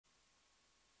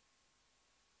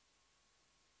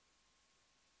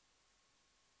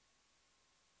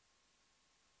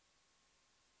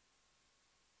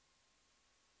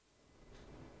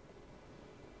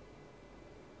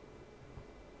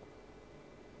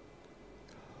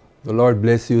The Lord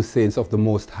bless you, saints of the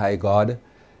Most High God.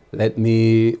 Let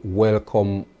me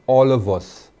welcome all of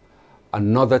us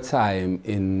another time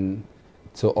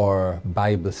into our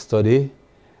Bible study.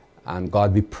 And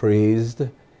God be praised.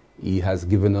 He has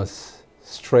given us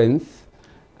strength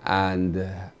and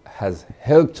has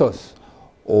helped us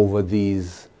over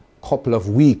these couple of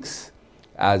weeks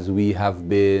as we have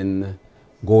been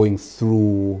going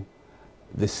through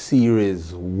the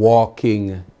series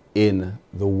Walking in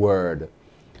the Word.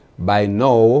 By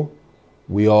now,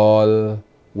 we all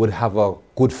would have a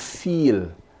good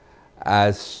feel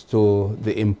as to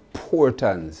the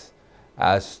importance,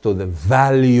 as to the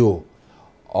value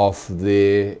of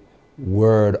the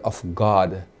Word of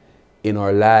God in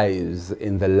our lives,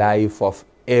 in the life of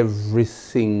every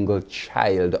single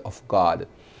child of God.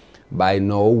 By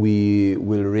now, we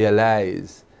will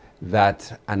realize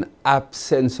that an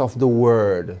absence of the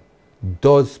Word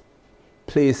does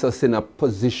place us in a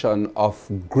position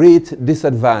of great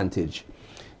disadvantage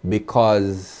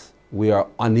because we are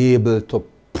unable to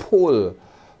pull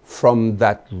from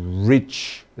that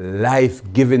rich,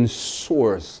 life-giving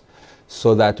source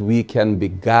so that we can be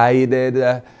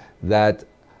guided that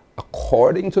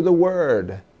according to the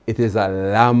Word, it is a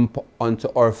lamp unto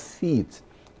our feet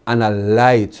and a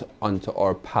light unto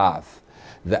our path.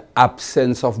 The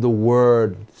absence of the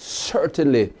Word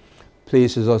certainly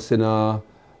places us in a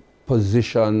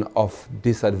position of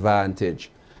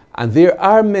disadvantage. And there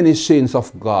are many saints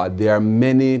of God. There are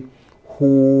many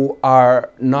who are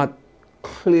not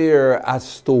clear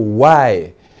as to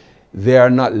why they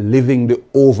are not living the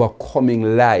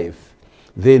overcoming life.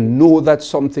 They know that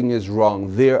something is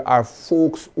wrong. There are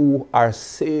folks who are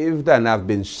saved and have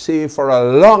been saved for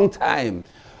a long time,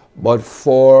 but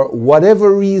for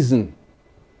whatever reason,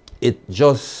 it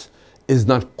just is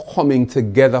not coming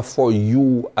together for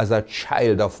you as a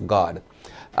child of God.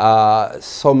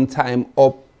 Sometime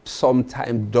up,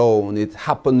 sometime down. It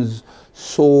happens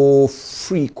so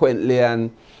frequently,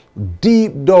 and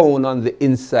deep down on the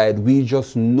inside, we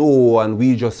just know and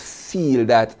we just feel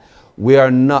that we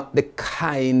are not the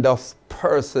kind of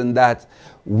person that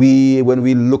when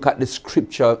we look at the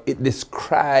scripture, it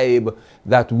describes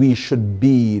that we should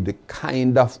be the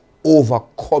kind of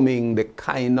overcoming, the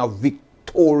kind of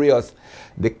victorious,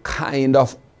 the kind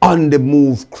of on the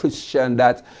move Christian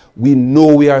that we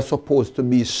know we are supposed to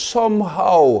be.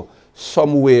 Somehow,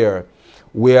 somewhere,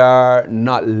 we are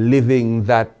not living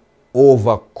that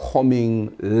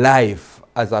overcoming life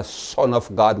as a son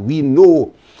of God. We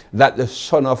know that the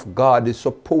Son of God is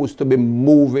supposed to be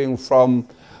moving from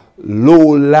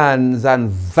lowlands and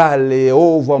valley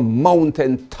over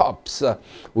mountain tops.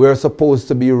 We're supposed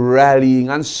to be rallying,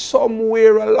 and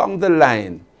somewhere along the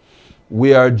line,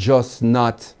 we are just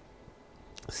not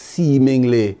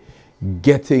seemingly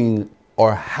getting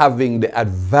or having the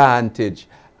advantage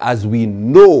as we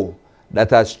know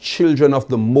that as children of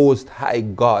the Most High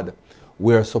God,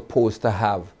 we're supposed to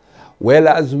have. Well,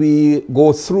 as we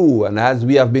go through and as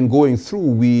we have been going through,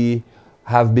 we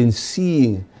have been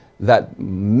seeing that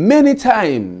many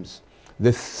times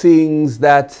the things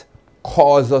that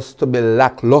cause us to be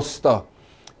lackluster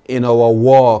in our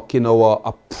walk, in our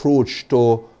approach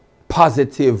to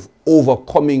positive,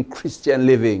 overcoming Christian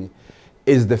living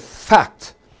is the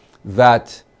fact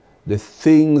that the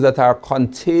things that are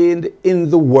contained in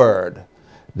the Word,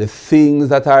 the things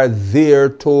that are there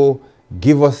to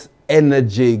give us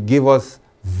energy, give us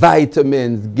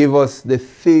vitamins, give us the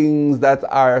things that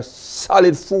are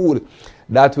solid food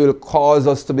that will cause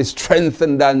us to be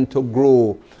strengthened and to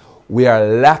grow. We are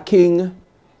lacking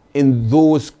in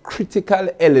those critical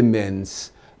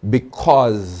elements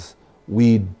because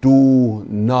we do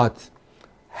not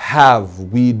have,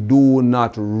 we do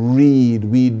not read,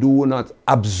 we do not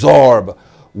absorb,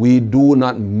 we do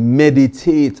not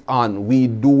meditate on, we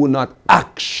do not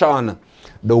action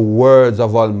the words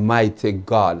of Almighty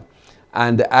God.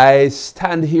 And I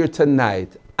stand here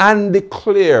tonight and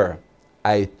declare,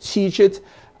 I teach it,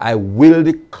 I will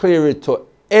declare it to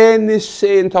any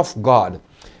saint of God.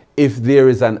 If there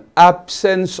is an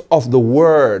absence of the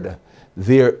Word,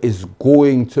 there is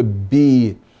going to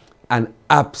be an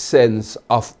absence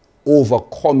of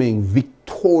overcoming,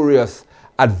 victorious,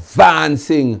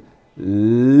 advancing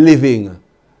living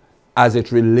as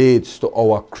it relates to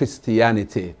our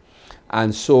Christianity.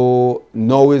 And so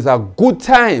now is a good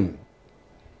time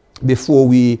before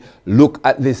we look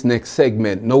at this next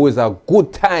segment. Now is a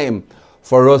good time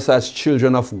for us as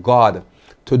children of God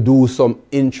to do some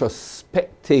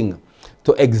introspecting,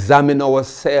 to examine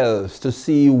ourselves, to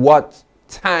see what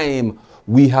time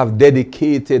we have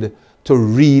dedicated to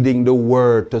reading the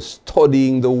Word, to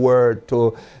studying the Word,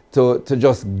 to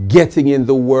just getting in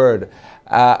the Word.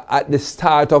 At the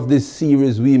start of this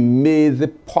series, we made the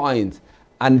point,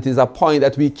 and it is a point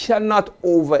that we cannot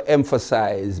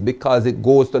overemphasize because it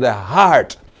goes to the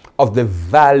heart of the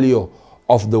value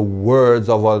of the words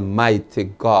of Almighty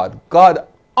God. God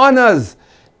honors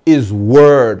His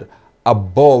Word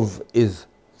above His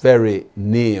very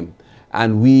name.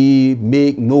 And we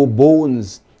make no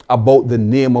bones about the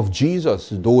name of Jesus.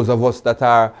 Those of us that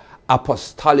are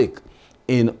apostolic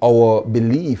in our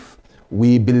belief,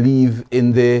 we believe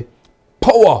in the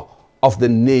power of the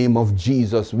name of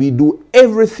Jesus. We do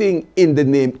everything in the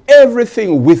name,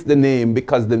 everything with the name,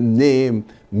 because the name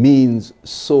means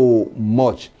so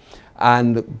much.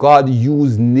 And God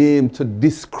used name to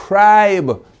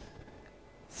describe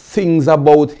things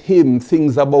about Him,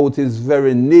 things about His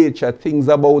very nature, things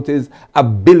about His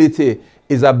ability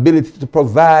to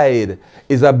provide,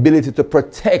 His ability to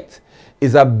protect,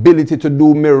 His ability to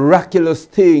do miraculous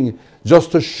things,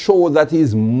 just to show that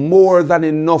He's more than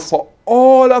enough for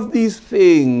all of these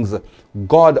things.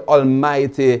 God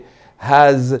Almighty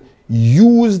has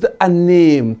used a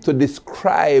name to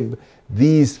describe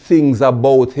these things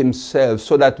about Himself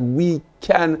so that we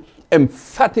can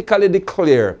emphatically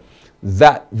declare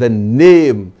that the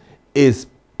name is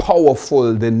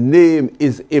powerful, the name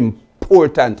is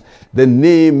important, the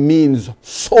name means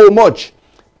so much.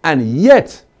 And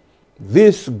yet,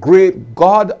 this great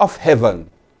God of heaven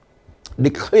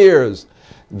declares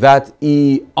that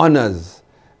He honors,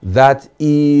 that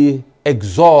He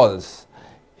exalts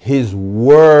His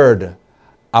word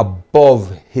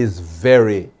above His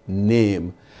very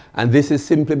name. And this is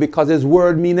simply because His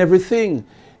word means everything.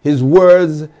 His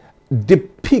words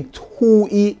depict who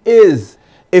He is.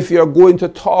 If you're going to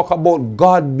talk about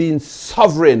God being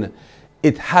sovereign,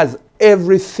 it has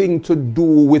everything to do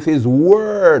with His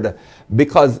word,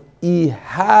 because He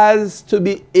has to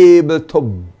be able to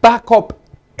back up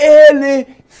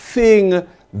anything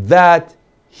that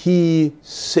He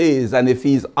says. And if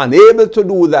He's unable to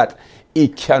do that, He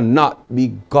cannot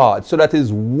be God. So that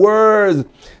His word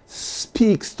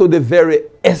speaks to the very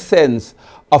essence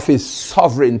of His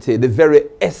sovereignty, the very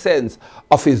essence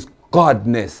of His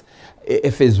godness.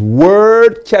 If His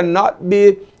word cannot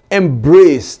be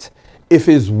embraced, if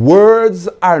His words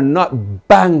are not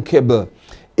bankable,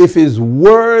 if His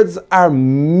words are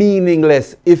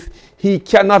meaningless, if He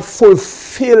cannot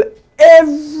fulfill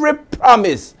every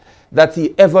promise that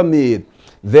He ever made,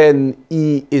 then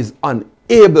He is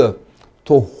unable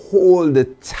to hold the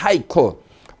title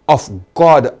of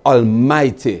God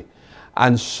Almighty.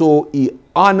 And so He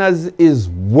honors His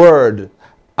word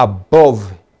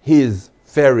above His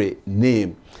very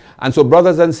name. And so,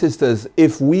 brothers and sisters,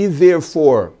 if we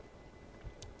therefore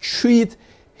treat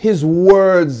His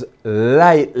words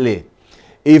lightly,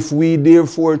 if we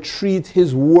therefore treat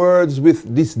His words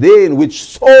with disdain, which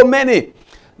so many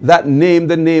that name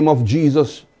the name of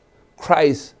Jesus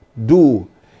Christ do,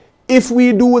 if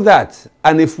we do that,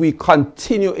 and if we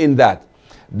continue in that,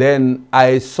 then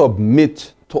I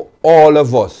submit to all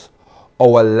of us,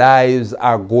 our lives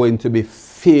are going to be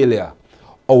failure.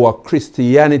 Our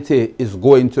Christianity is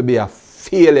going to be a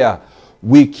failure.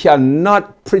 We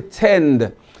cannot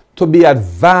pretend to be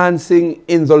advancing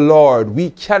in the Lord.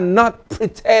 We cannot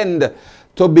pretend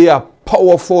to be a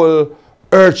powerful,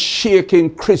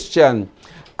 earth-shaking Christian,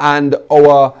 and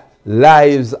our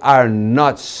lives are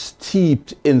not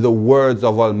steeped in the words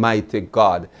of Almighty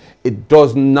God. It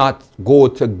does not go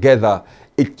together.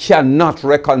 It cannot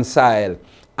reconcile.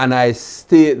 And I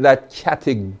state that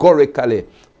categorically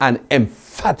and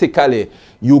emphatically.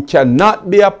 You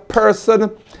cannot be a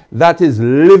person that is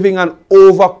living an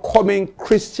overcoming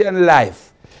Christian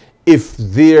life if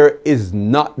there is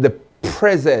not the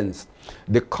presence,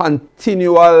 the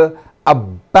continual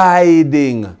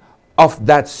abiding of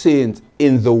that saint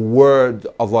in the word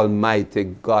of Almighty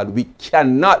God. We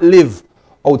cannot live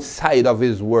outside of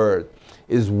His word.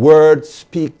 His word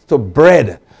speaks to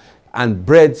bread, and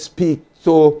bread speaks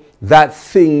to that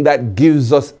thing that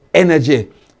gives us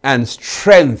energy and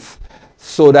strength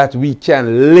so that we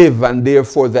can live. And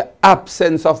therefore the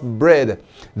absence of bread,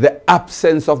 the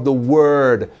absence of the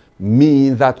word,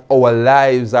 mean that our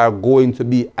lives are going to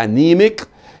be anemic.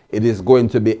 It is going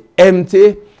to be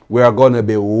empty. We are going to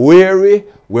be weary.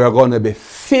 We are going to be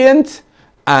faint.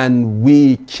 And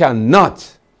we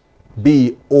cannot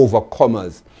be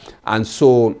overcomers. And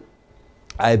so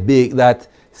I make that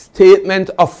statement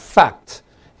of fact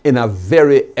in a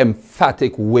very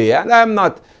emphatic way. And I'm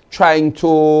not trying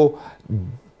to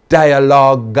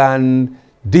dialogue and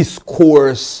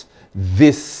discourse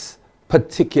this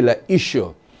particular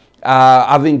issue.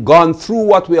 having gone through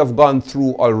what we have gone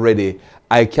through already,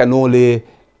 I can only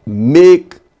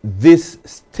make this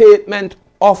statement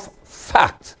of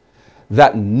fact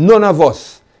that none of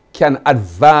us can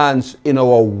advance in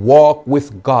our walk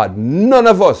with God. None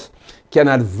of us can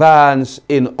advance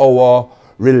in our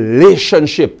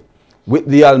relationship with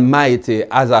the Almighty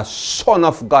as a son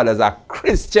of God, as a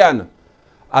Christian,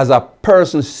 as a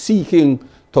person seeking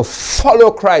to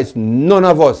follow Christ. None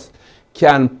of us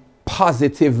can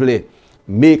positively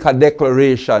make a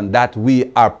declaration that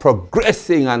we are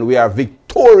progressing and we are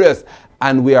victorious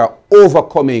and we are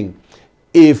overcoming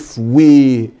if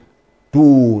we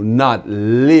do not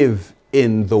live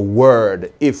in the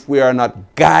Word, if we are not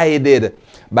guided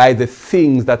by the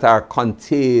things that are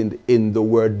contained in the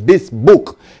Word. This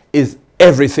book is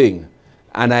everything,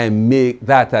 and I make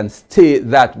that and state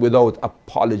that without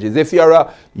apologies. If you're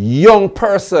a young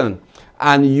person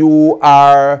and you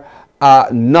are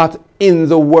not in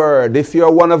the Word, if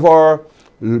you're one of our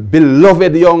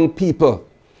beloved young people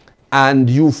and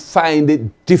you find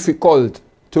it difficult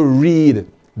to read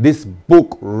this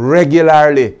book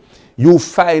regularly, you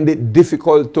find it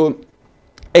difficult to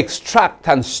extract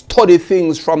and study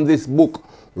things from this book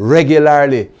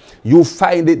regularly, you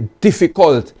find it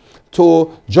difficult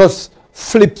to just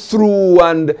flip through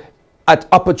and at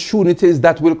opportunities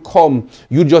that will come,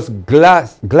 you just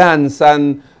glance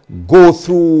and go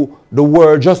through the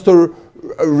Word just to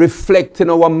reflect in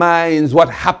our minds what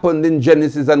happened in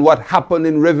Genesis and what happened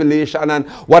in Revelation and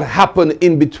what happened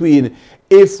in between.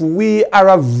 If we are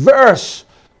averse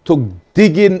to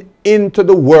digging into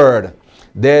the Word,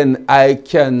 then I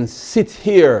can sit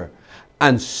here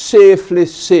and safely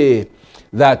say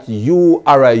that you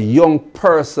are a young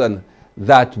person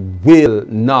that will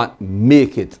not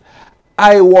make it.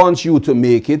 I want you to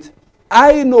make it.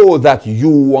 I know that you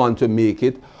want to make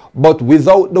it, but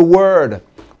without the Word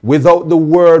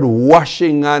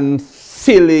washing and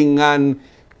filling and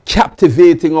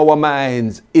captivating our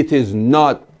minds, it is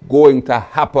not going to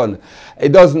happen.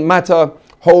 It doesn't matter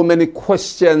how many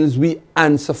questions we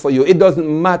answer for you. It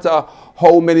doesn't matter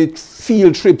how many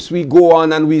field trips we go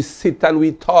on and we sit and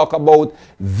we talk about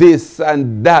this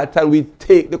and that and we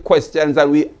take the questions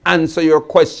and we answer your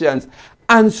questions.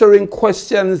 Answering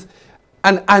questions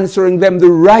and answering them the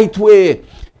right way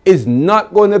is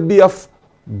not going to be of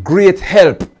great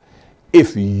help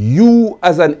if you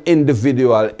as an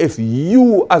individual, if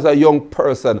you as a young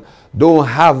person don't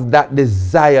have that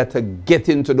desire to get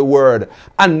into the Word,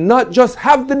 and not just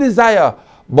have the desire,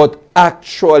 but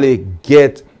actually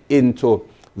get into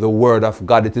the Word of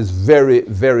God. It is very,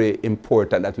 very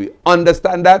important that we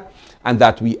understand that and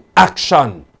that we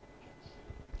action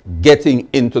getting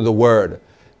into the Word.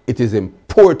 It is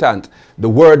important. The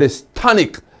Word is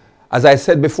tonic. As I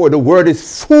said before, the Word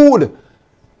is food.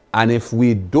 And if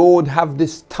we don't have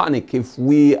this tonic, if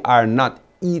we are not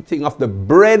eating of the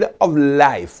bread of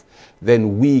life,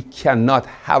 then we cannot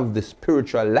have the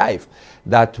spiritual life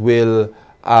that will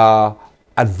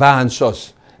advance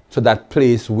us to that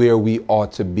place where we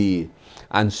ought to be.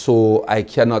 And so I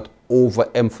cannot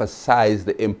overemphasize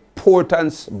the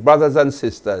importance, brothers and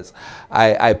sisters.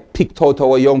 I picked out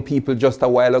our young people just a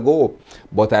while ago,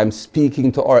 but I'm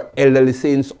speaking to our elderly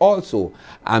saints also.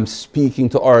 I'm speaking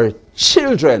to our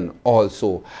children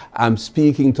also. I'm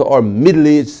speaking to our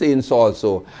middle-aged saints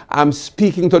also. I'm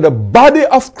speaking to the body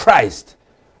of Christ.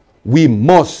 We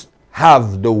must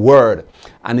have the Word.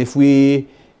 And if we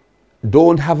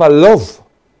don't have a love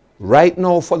right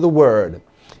now for the Word,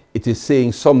 it is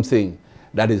saying something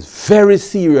that is very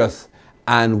serious,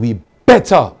 and we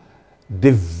better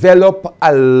develop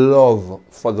a love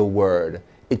for the Word.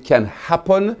 It can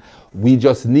happen. We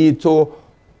just need to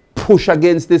push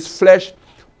against this flesh,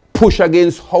 push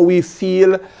against how we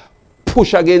feel,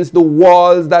 push against the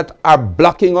walls that are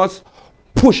blocking us,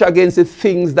 push against the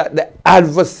things that the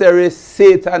adversary,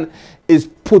 Satan, is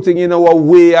putting in our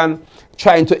way and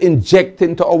trying to inject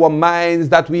into our minds,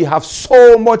 that we have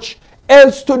so much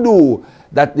else to do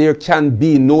that there can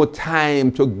be no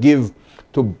time to give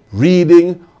to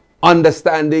reading,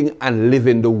 understanding, and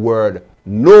living the Word.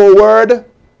 No Word,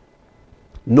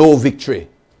 no victory.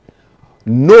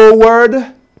 No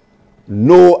Word,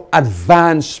 no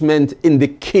advancement in the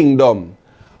kingdom.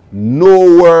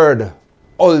 No Word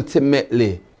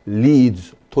ultimately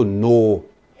leads to no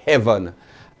heaven.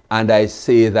 And I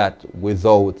say that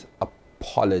without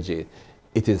apology.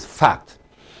 It is fact.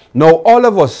 Now, all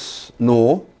of us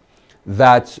know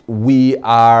that we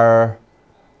are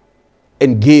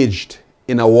engaged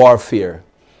in a warfare.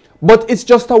 But it's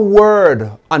just a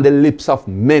word on the lips of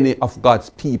many of God's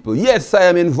people. Yes, I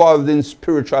am involved in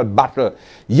spiritual battle.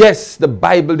 Yes, the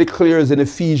Bible declares in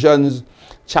Ephesians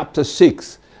chapter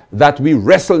 6 that we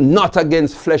wrestle not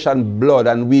against flesh and blood,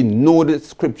 and we know the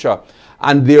scripture,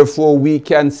 and therefore we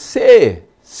can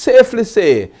safely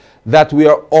say that we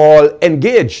are all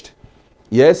engaged,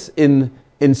 yes, in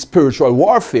spiritual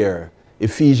warfare.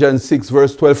 Ephesians 6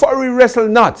 verse 12, for we wrestle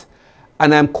not,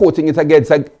 and I'm quoting it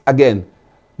again,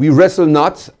 we wrestle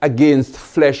not against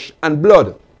flesh and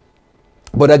blood,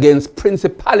 but against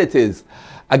principalities,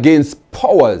 against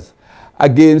powers,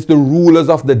 against the rulers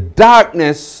of the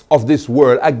darkness of this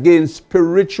world, against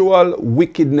spiritual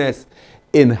wickedness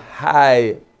in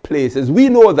high places. We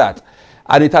know that,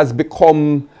 and it has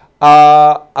become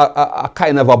a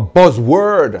kind of a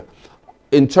buzzword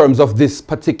in terms of this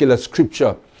particular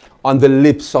scripture on the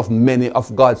lips of many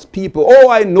of God's people. Oh,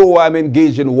 I know I'm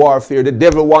engaged in warfare. The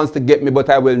devil wants to get me, but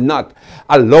I will not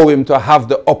allow him to have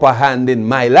the upper hand in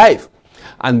my life.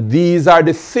 And these are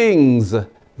the things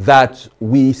that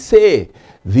we say.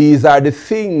 These are the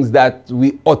things that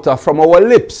we utter from our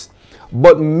lips.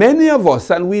 But many of us,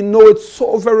 and we know it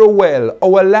so very well,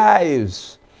 our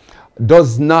lives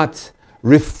does not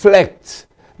reflect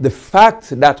the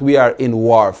fact that we are in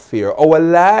warfare. Our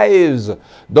lives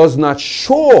does not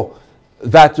show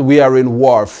that we are in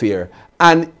warfare.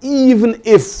 And even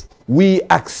if we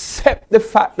accept the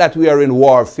fact that we are in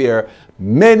warfare,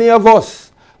 many of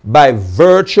us, by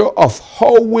virtue of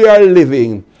how we are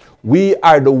living, we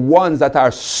are the ones that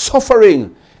are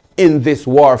suffering in this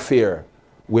warfare.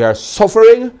 We are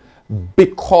suffering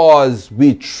because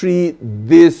we treat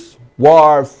this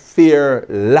warfare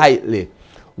lightly.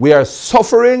 We are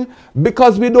suffering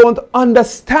because we don't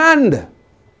understand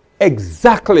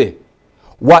exactly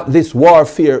what this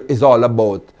warfare is all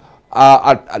about.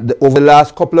 Over the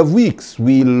last couple of weeks,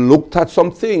 we looked at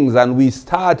some things and we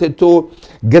started to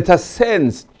get a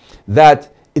sense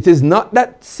that it is not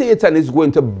that Satan is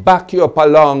going to back you up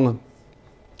along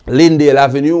Lyndale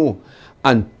Avenue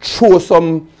and throw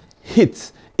some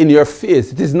hits in your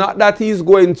face. It is not that he's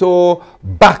going to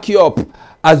back you up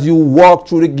as you walk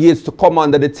through the gates to come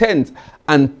under the tent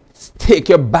and take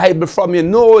your Bible from you.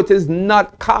 No, it is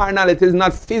not carnal. It is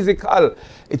not physical.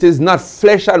 It is not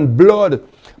flesh and blood,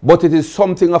 but it is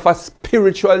something of a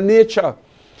spiritual nature.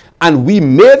 And we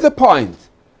made the point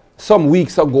some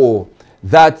weeks ago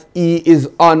that he is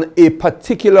on a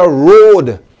particular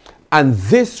road, and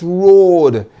this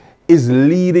road is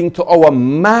leading to our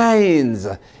minds.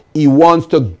 He wants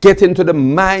to get into the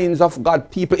minds of God's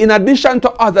people, in addition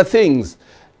to other things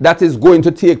that is going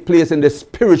to take place in the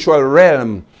spiritual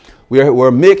realm.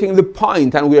 We're making the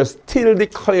point, and we are still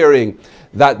declaring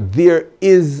that there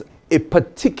is a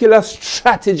particular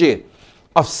strategy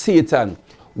of Satan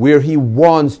where he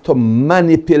wants to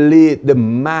manipulate the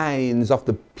minds of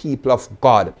the people of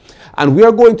God. And we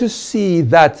are going to see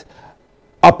that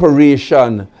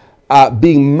operation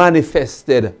being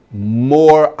manifested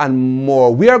more and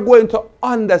more. We are going to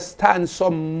understand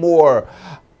some more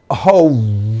how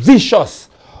vicious,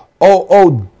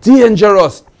 how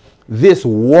dangerous this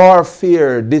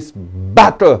warfare, this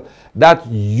battle that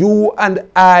you and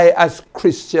I as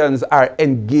Christians are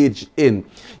engaged in.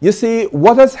 You see,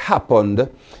 what has happened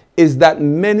is that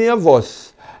many of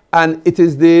us, and it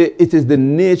is the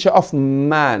nature of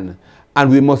man, and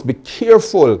we must be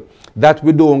careful that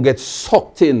we don't get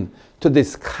sucked in to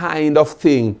this kind of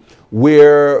thing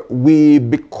where we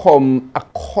become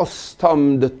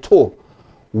accustomed to,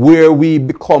 where we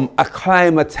become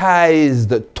acclimatized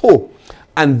to,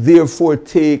 and therefore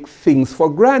take things for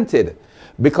granted.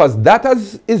 Because that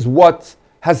is what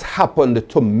has happened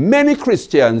to many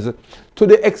Christians, to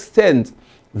the extent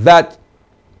that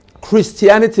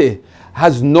Christianity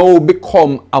has now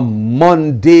become a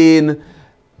mundane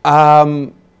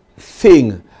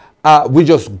thing. We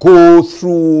just go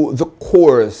through the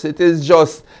course. It is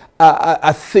just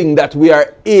a thing that we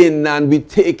are in, and we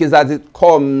take it as it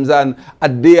comes, and a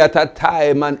day at a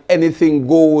time, and anything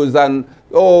goes, and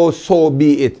oh, so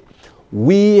be it.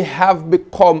 We have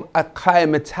become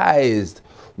acclimatized.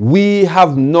 We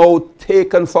have now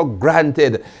taken for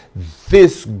granted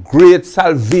this great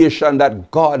salvation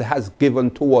that God has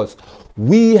given to us.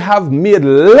 We have made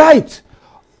light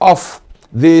of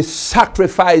the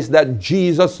sacrifice that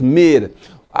Jesus made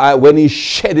when he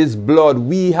shed his blood.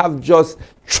 We have just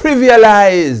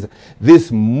trivialized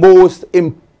this most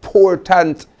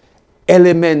important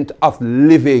element of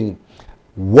living,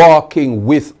 walking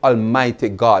with Almighty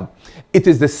God. It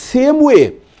is the same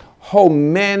way how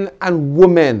men and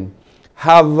women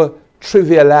have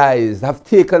trivialized, have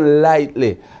taken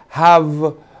lightly,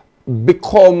 have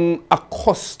become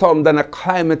accustomed and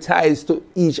acclimatized to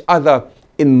each other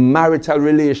in marital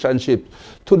relationships,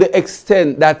 to the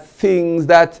extent that things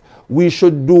that we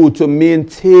should do to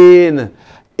maintain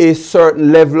a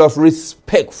certain level of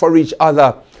respect for each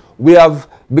other. We have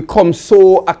become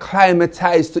so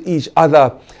acclimatized to each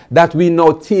other that we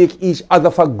now take each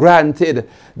other for granted,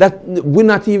 that we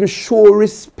not even show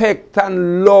respect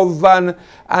and love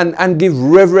and give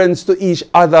reverence to each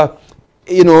other,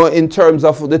 you know, in terms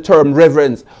of the term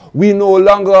reverence. We no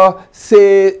longer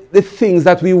say the things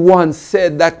that we once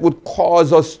said that would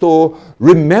cause us to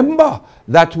remember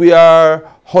that we are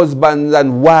husband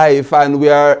and wife and we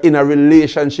are in a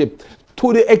relationship,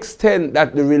 to the extent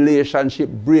that the relationship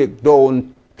breaks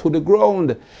down to the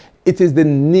ground. It is the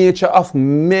nature of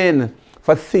men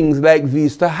for things like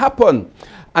these to happen.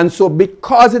 And so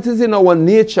because it is in our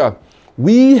nature,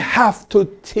 we have to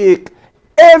take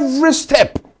every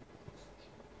step.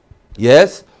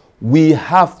 Yes, we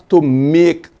have to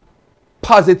make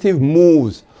positive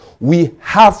moves. We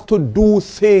have to do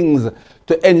things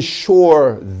to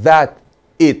ensure that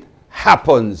it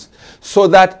happens, so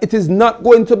that it is not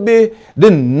going to be the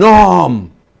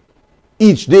norm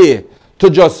each day to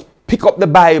just pick up the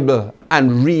Bible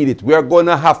and read it. We are going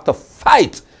to have to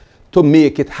fight to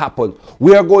make it happen.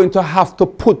 We are going to have to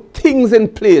put things in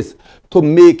place to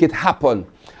make it happen.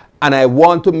 And I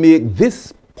want to make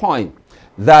this point,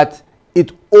 that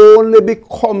it only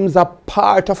becomes a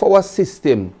part of our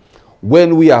system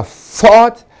when we have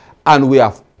fought and we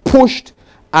have pushed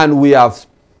and we have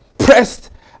pressed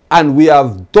and we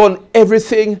have done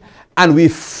everything, and we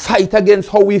fight against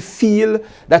how we feel,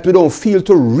 that we don't feel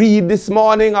to read this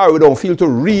morning, or we don't feel to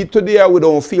read today, or we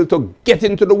don't feel to get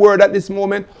into the word at this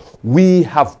moment. We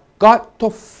have got to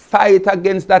fight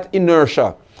against that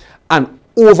inertia and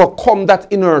overcome that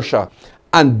inertia,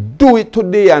 and do it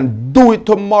today and do it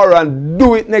tomorrow and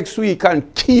do it next week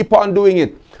and keep on doing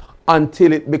it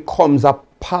until it becomes a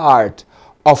part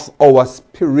of our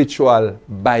spiritual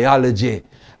biology.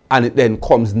 And it then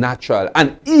comes natural.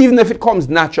 And even if it comes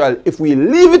natural, if we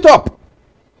leave it up,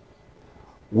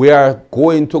 we are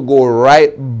going to go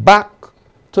right back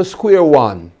to square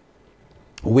one,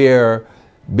 where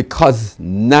because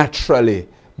naturally,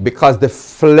 because the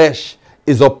flesh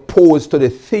is opposed to the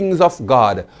things of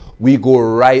God, we go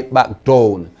right back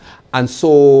down. And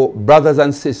so, brothers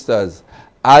and sisters,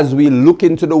 as we look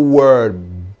into the word,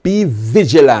 be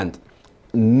vigilant,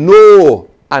 know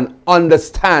and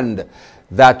understand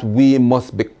that we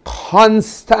must be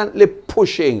constantly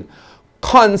pushing,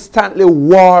 constantly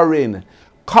warring,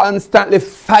 constantly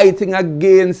fighting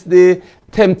against the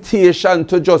temptation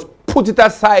to just put it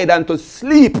aside and to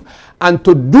sleep and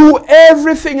to do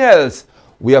everything else.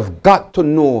 We have got to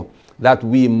know that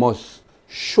we must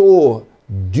show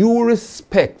due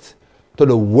respect to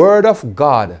the Word of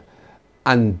God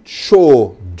and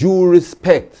show due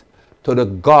respect to the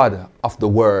God of the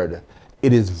Word.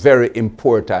 It is very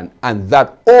important, and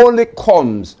that only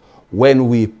comes when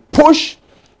we push,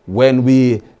 when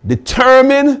we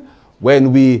determine,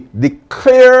 when we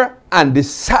declare and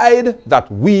decide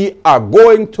that we are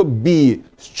going to be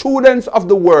students of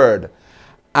the Word.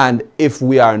 And if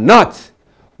we are not,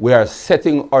 we are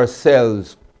setting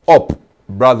ourselves up,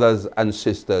 brothers and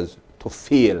sisters, to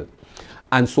fail.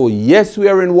 And so, yes, we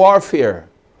are in warfare.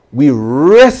 We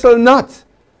wrestle not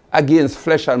against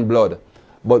flesh and blood.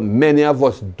 But many of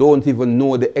us don't even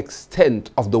know the extent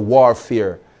of the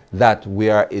warfare that we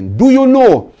are in. Do you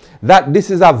know that this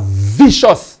is a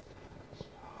vicious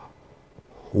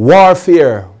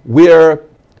warfare where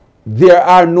there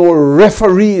are no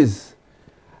referees,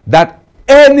 that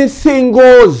anything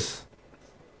goes?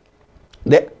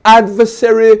 The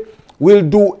adversary will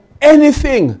do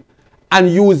anything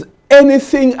and use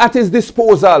anything at his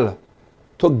disposal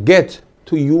to get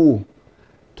to you,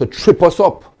 to trip us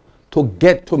up, to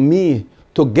get to me,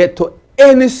 to get to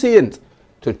any saint,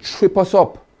 to trip us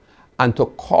up and to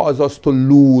cause us to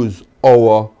lose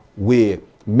our way.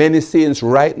 Many saints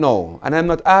right now, and I'm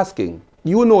not asking,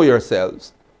 you know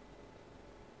yourselves,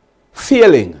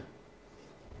 failing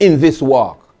in this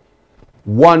walk,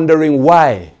 wondering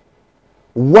why.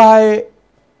 Why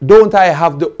don't I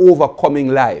have the overcoming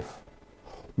life?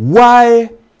 Why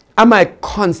am I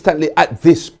constantly at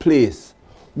this place?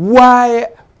 Why?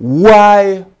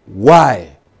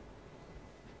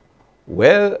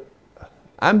 Well,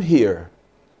 I'm here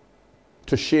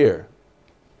to share,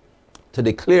 to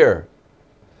declare,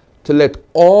 to let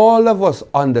all of us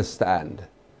understand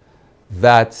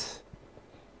that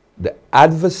the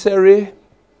adversary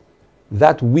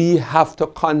that we have to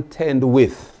contend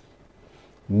with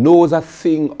knows a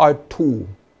thing or two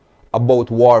about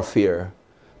warfare,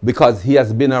 because he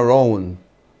has been around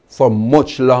for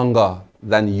much longer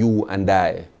than you and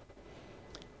I.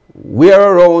 We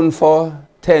are around for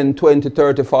 10, 20,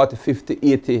 30, 40, 50,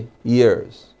 80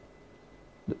 years.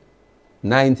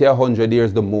 90, 100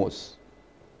 years the most.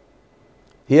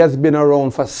 He has been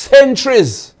around for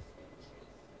centuries,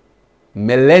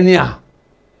 millennia.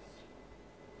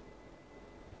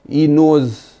 He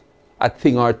knows a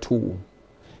thing or two.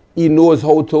 He knows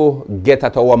how to get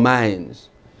at our minds.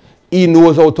 He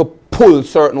knows how to pull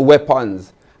certain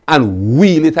weapons and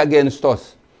wheel it against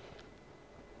us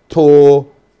to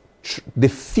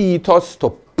defeat us, to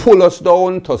pull us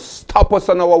down, to stop us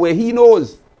on our way. He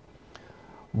knows.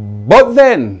 But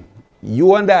then,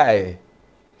 you and I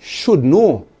should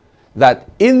know that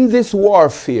in this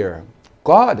warfare,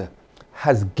 God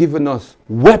has given us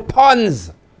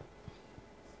weapons.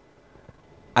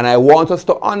 And I want us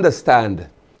to understand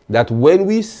that when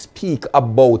we speak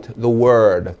about the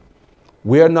word,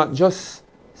 we are not just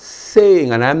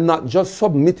saying, and I'm not just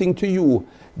submitting to you,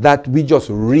 that we just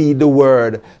read the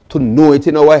word to know it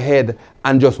in our head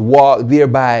and just walk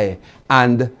thereby.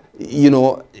 And, you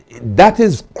know, that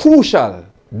is crucial.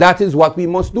 That is what we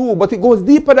must do. But it goes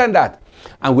deeper than that.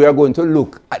 And we are going to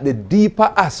look at the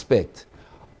deeper aspect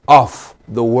of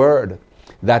the word.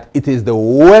 That it is the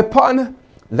weapon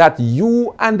that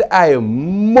you and I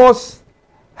must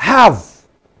have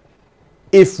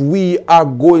if we are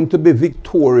going to be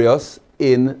victorious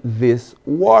in this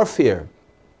warfare.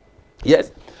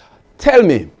 Yes? Tell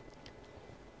me,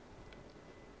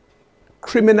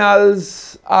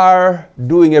 criminals are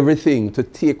doing everything to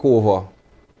take over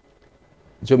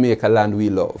Jamaica land we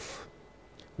love.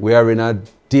 We are in a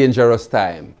dangerous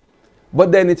time.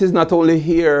 But then it is not only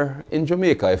here in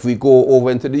Jamaica. If we go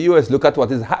over into the US, look at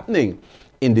what is happening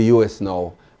in the US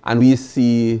now. And we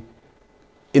see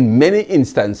in many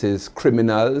instances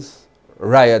criminals,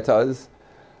 rioters,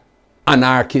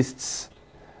 anarchists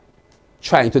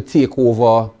trying to take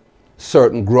over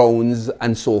certain grounds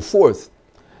and so forth.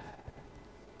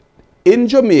 In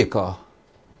Jamaica,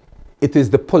 it is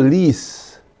the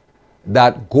police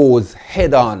that goes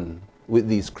head on with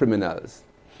these criminals.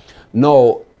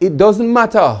 Now, it doesn't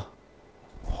matter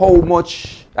how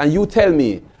much, and you tell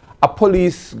me, a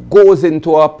police goes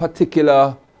into a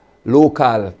particular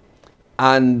local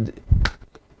and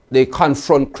they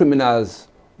confront criminals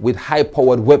with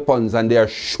high-powered weapons and they are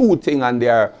shooting and they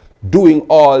are doing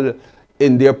all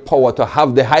in their power to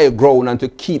have the high ground and to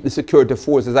keep the security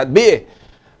forces at bay.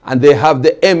 And they have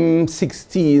the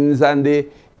M16s and the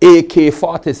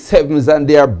AK-47s and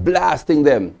they are blasting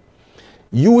them.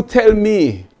 You tell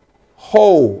me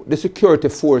how the security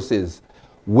forces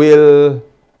will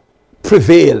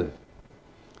prevail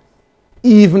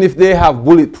even if they have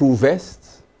bulletproof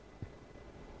vests,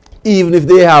 even if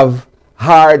they have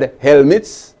hard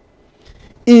helmets,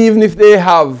 even if they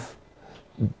have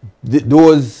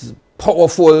those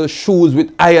powerful shoes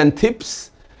with iron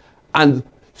tips. And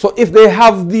so if they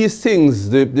have these things,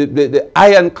 the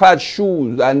ironclad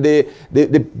shoes and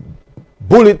the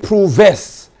bulletproof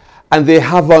vests, and they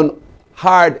have on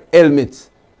hard helmets,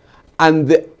 and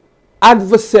the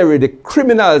adversary, the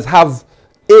criminals, have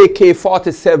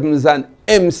AK-47s and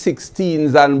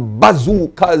M16s and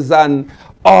bazookas and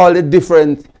all the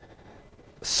different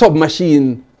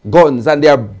submachine guns, and they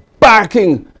are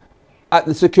barking at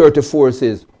the security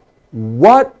forces.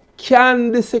 What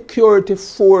can the security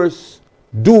force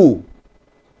do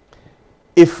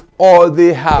if all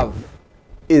they have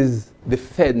is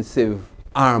defensive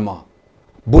armor?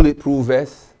 Bulletproof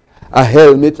vests, a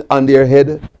helmet on their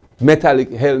head,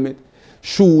 metallic helmet,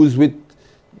 shoes with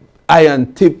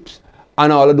iron tips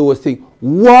and all of those things.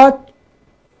 What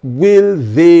will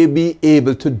they be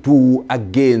able to do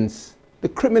against the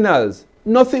criminals?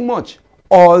 Nothing much.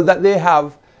 All that they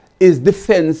have is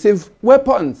defensive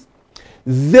weapons.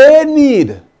 They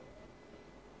need,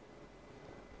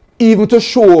 even to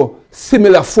show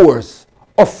similar force,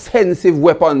 offensive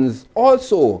weapons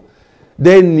also.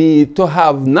 They need to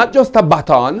have not just a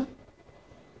baton,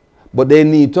 but they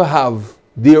need to have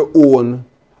their own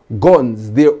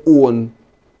guns, their own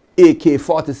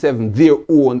AK-47, their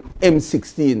own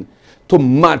M16 to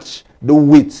match the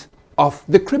width of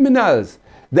the criminals.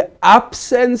 The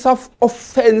absence of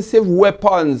offensive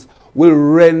weapons will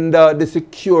render the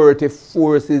security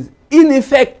forces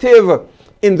ineffective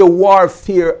in the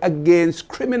warfare against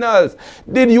criminals.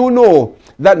 Did you know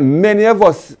that many of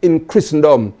us in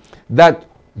Christendom that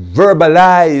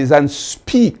verbalize and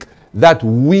speak that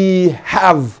we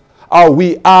have or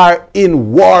we are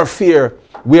in warfare,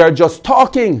 we are just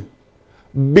talking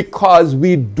because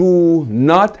we do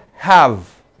not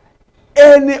have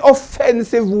any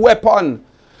offensive weapon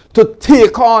to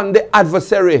take on the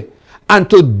adversary and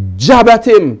to jab at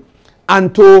him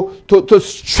and to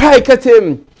strike at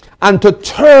him and to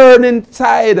turn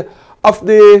inside of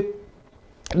the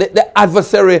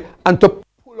adversary and to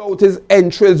pull out his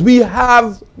entrails. We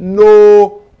have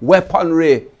no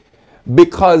weaponry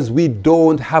because we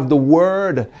don't have the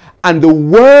word. And the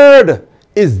word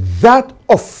is that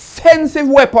offensive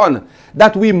weapon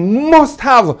that we must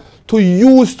have to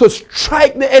use to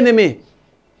strike the enemy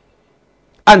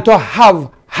and to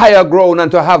have higher ground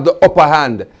and to have the upper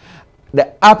hand.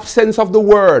 The absence of the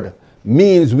word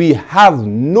means we have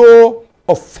no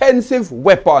offensive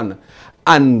weapon.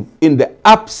 And in the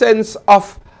absence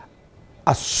of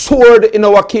a sword in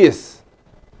our case,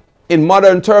 in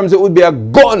modern terms it would be a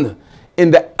gun.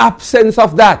 In the absence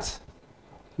of that,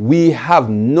 we have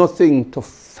nothing to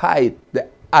fight the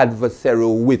adversary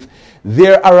with.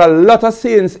 There are a lot of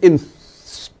saints in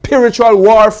spiritual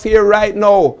warfare right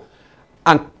now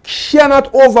and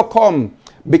cannot overcome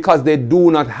because they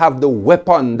do not have the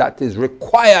weapon that is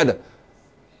required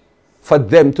for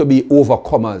them to be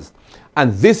overcomers.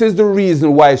 And this is the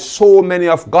reason why so many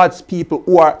of God's people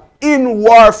who are in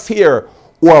warfare,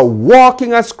 who are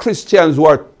walking as Christians, who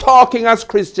are talking as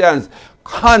Christians,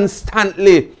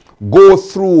 constantly go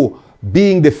through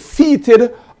being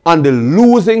defeated on the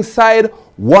losing side,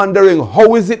 wondering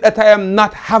how is it that I am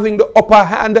not having the upper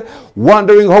hand,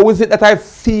 wondering how is it that I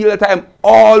feel that I am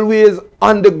always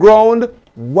on the ground.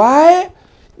 Why?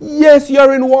 Yes,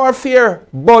 you're in warfare,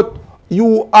 but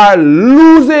you are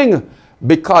losing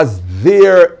because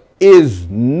there is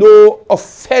no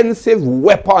offensive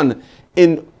weapon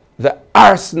in the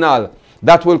arsenal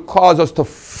that will cause us to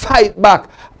fight back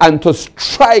and to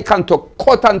strike and to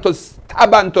cut and to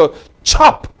stab and to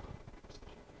chop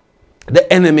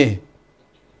the enemy.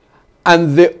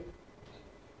 And the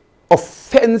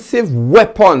offensive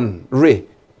weaponry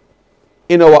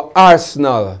in our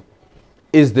arsenal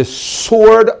is the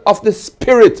sword of the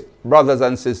Spirit, brothers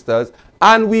and sisters.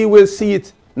 And we will see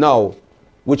it now,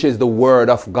 which is the word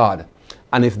of God.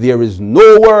 And if there is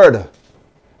no word,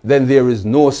 then there is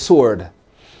no sword.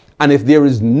 And if there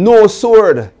is no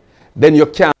sword, then you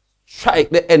can't strike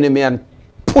the enemy and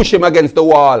push him against the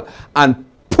wall and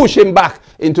push him back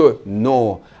into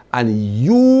no. And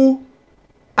you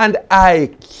and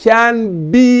I can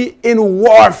be in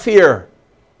warfare,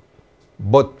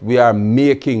 but we are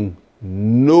making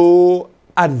no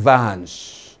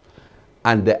advance.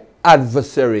 And the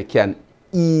adversary can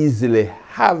easily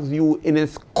have you in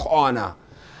his corner.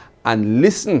 And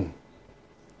listen,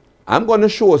 I'm going to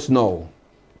show us now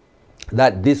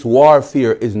that this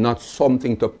warfare is not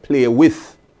something to play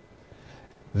with.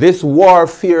 This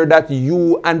warfare that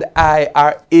you and I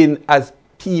are in as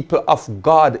people of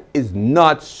God is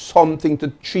not something to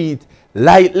treat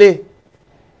lightly.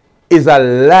 It's a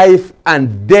life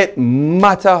and death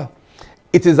matter.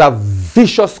 It is a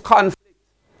vicious conflict.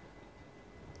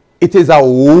 It is a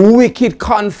wicked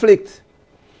conflict.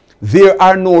 There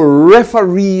are no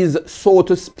referees, so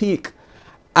to speak.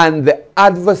 And the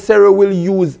adversary will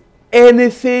use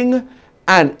anything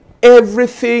and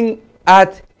everything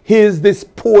at his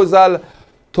disposal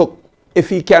to, if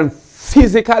he can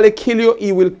physically kill you,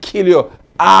 he will kill you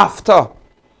after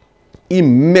he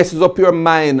messes up your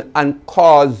mind and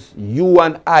cause you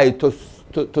and I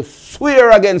to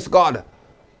swear against God.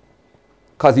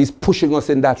 Because he's pushing us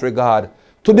in that regard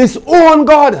to disown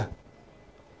God.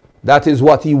 That is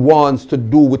what he wants to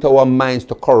do with our minds,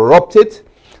 to corrupt it,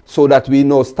 so that we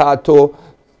now start to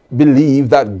believe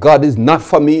that God is not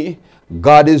for me.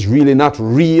 God is really not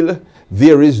real.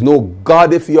 There is no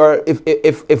God if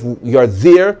you're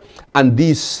there, and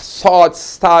these thoughts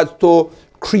start to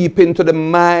creep into the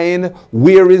mind.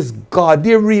 Where is God?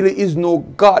 There really is no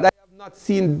God. I have not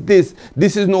seen this.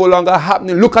 This is no longer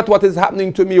happening. Look at what is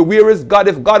happening to me. Where is God?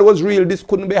 If God was real, this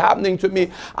couldn't be happening to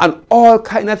me. And all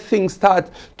kind of things start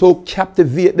to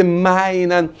captivate the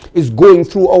mind and is going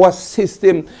through our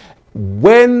system.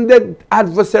 When the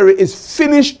adversary is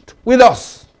finished with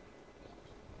us,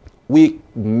 we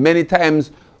many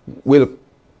times will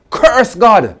curse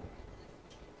God.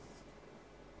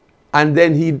 And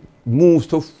then he moves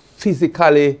to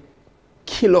physically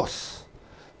kill us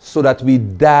so that we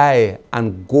die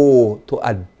and go to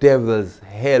a devil's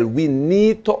hell. We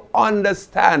need to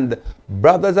understand,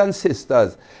 brothers and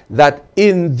sisters, that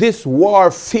in this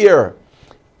warfare,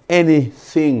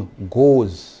 anything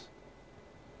goes.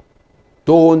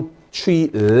 Don't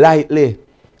treat lightly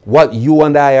what you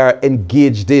and I are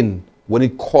engaged in when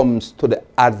it comes to the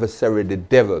adversary, the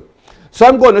devil. So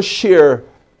I'm going to share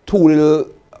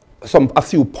a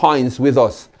few points with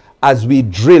us as we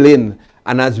drill in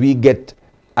and as we get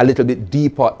a little bit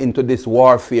deeper into this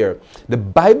warfare. The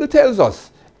Bible tells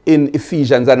us in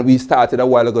Ephesians, and we started a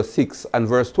while ago, 6 and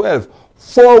verse 12,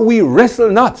 for we wrestle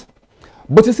not.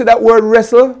 But you see that word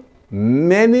wrestle?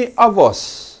 Many of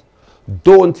us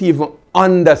don't even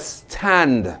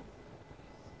understand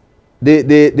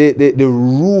the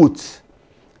root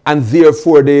and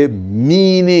therefore the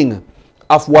meaning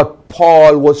of what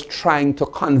Paul was trying to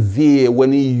convey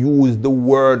when he used the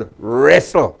word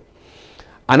wrestle.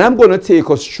 And I'm going to take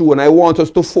us through, and I want us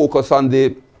to focus on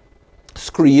the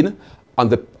screen, on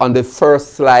the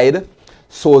first slide,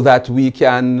 so that we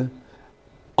can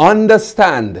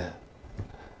understand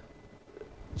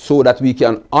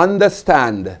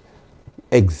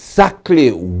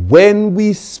exactly when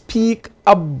we speak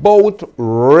about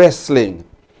wrestling,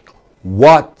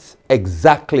 what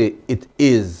exactly it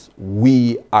is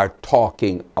we are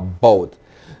talking about.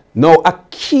 Now, a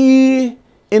key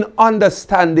in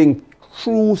understanding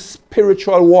true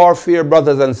spiritual warfare,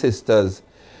 brothers and sisters,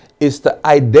 is to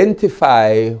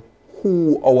identify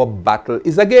who our battle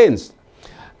is against.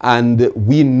 And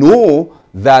we know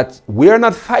that we are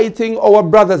not fighting our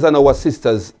brothers and our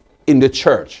sisters in the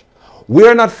church. We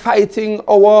are not fighting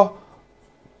our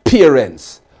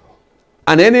parents.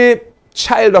 And any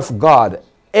child of God,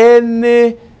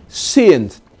 any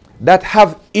saint that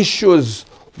have issues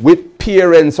with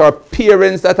parents or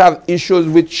parents that have issues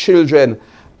with children,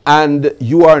 and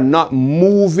you are not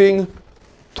moving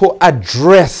to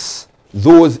address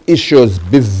those issues,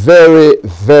 be very,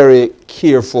 very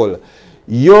careful.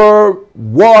 Your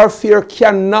warfare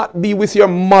cannot be with your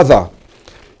mother.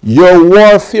 Your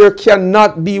warfare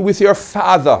cannot be with your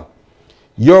father.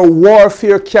 Your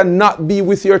warfare cannot be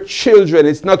with your children.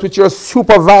 It's not with your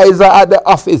supervisor at the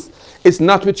office. It's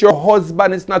not with your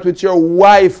husband. It's not with your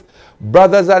wife.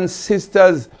 Brothers and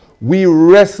sisters, we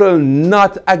wrestle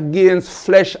not against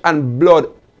flesh and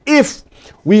blood. If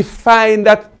we find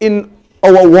that in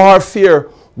our warfare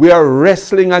we are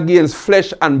wrestling against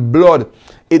flesh and blood,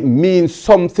 it means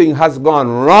something has gone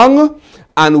wrong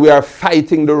and we are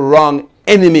fighting the wrong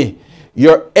enemy.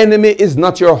 Your enemy is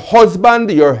not your husband.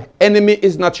 Your enemy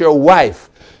is not your wife.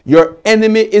 Your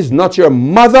enemy is not your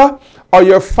mother or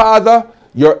your father.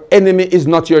 Your enemy is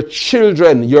not your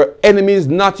children. Your enemy is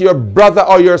not your brother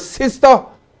or your sister.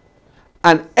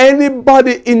 And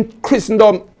anybody in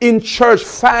Christendom, in church,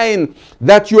 find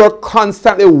that you are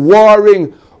constantly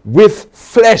warring with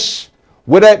flesh,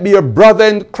 whether it be your brother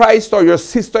in Christ or your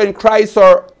sister in Christ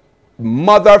or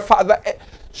mother, father,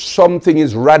 something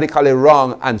is radically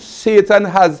wrong. And Satan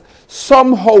has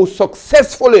somehow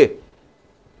successfully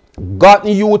gotten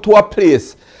you to a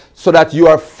place so that you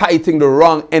are fighting the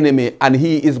wrong enemy, and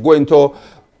he is going to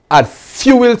add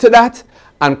fuel to that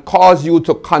and cause you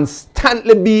to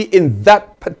constantly be in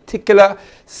that particular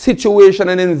situation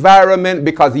and environment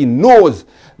because he knows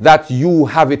that you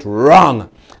have it wrong,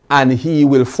 and he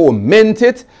will foment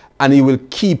it and he will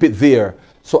keep it there.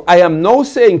 So I am now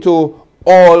saying to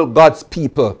all God's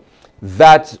people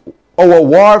that our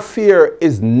warfare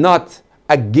is not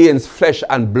against flesh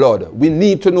and blood. We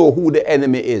need to know who the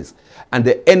enemy is. And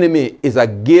the enemy is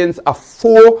against a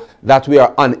foe that we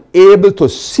are unable to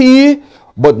see,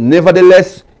 but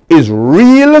nevertheless is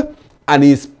real and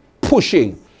is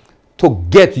pushing to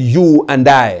get you and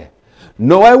I.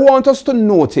 Now I want us to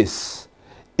notice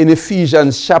in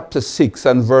Ephesians chapter 6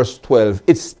 and verse 12,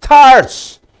 it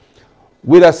starts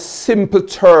with a simple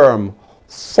term,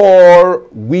 for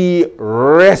we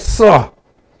wrestle.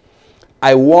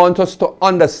 I want us to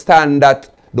understand that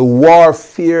the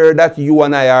warfare that you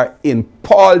and I are in,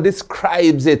 Paul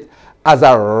describes it as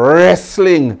a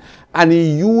wrestling. And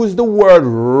he used the word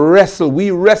wrestle.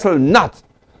 We wrestle not.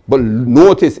 But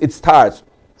notice it starts,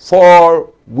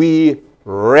 for we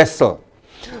wrestle.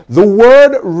 The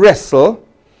word wrestle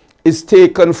is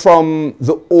taken from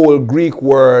the old Greek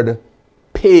word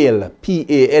pale,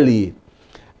 P-A-L-E.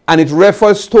 And it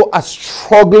refers to a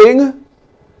struggling.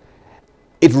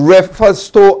 It refers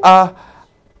to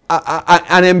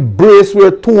an embrace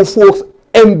where two folks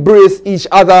embrace each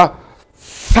other,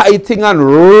 fighting and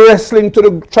wrestling,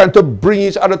 trying to bring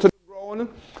each other to the ground,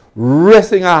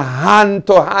 wrestling, a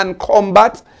hand-to-hand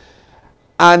combat.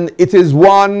 And it is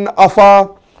one of a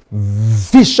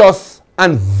vicious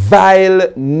and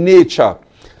vile nature.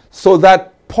 So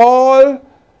that Paul,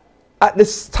 at the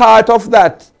start of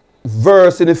that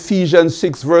verse in Ephesians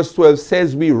 6 verse 12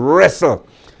 says we wrestle.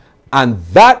 And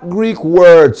that Greek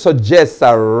word suggests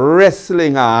a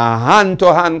wrestling, a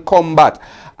hand-to-hand combat,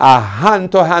 a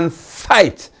hand-to-hand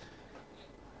fight.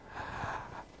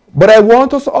 But I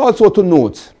want us also to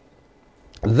note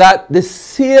that the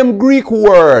same Greek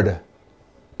word,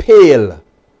 pale,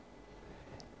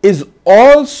 is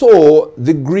also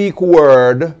the Greek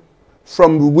word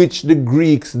from which the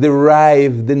Greeks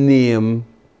derived the name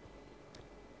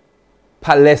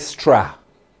Palestra.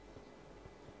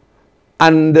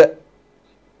 And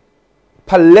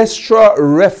Palestra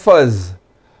refers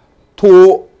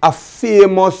to a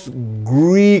famous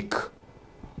Greek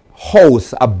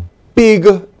house, a big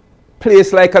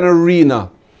place like an arena,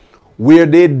 where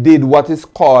they did what is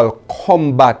called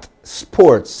combat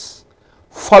sports.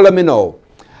 Follow me now.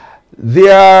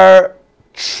 There are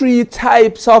 3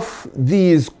 types of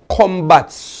these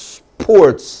combat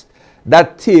sports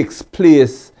that takes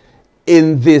place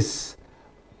in this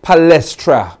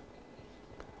palestra.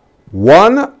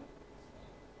 One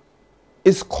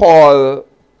is called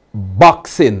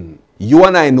boxing. You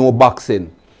and I know boxing.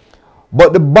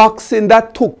 But the boxing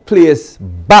that took place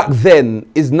back then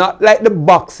is not like the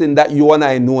boxing that you and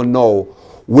I know now,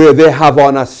 where they have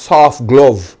on a soft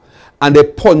glove and they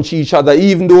punch each other,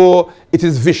 even though it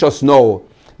is vicious now.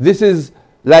 This is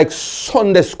like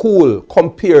Sunday school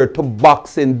compared to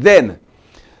boxing then.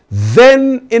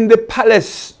 Then in the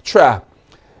palestra,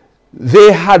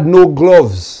 they had no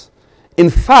gloves. In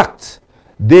fact,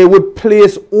 they would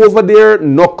place over their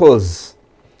knuckles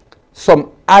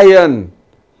some iron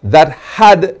that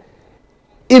had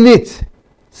in it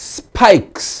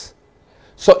spikes.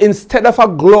 So instead of a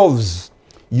gloves,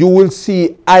 you will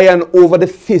see iron over the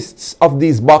fists of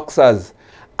these boxers.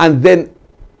 And then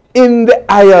in the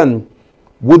iron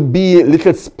would be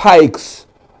little spikes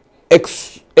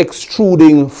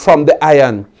extruding from the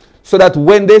iron. So that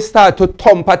when they start to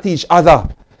thump at each other,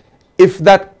 if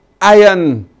that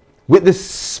iron with the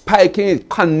spike in it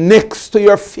connects to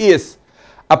your face,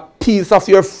 a piece of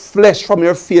your flesh from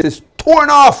your face is torn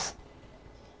off.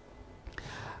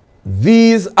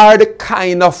 These are the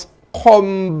kind of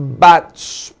combat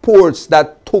sports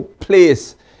that took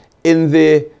place in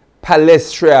the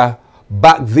palestra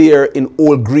back there in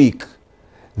Old Greek.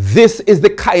 This is the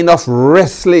kind of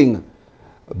wrestling.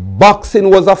 Boxing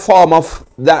was a form of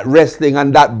that wrestling,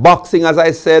 and that boxing, as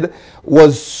I said,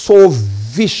 was so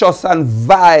vicious and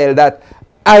vile that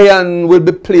iron will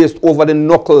be placed over the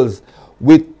knuckles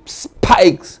with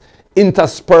spikes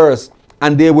interspersed,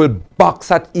 and they will box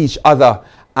at each other,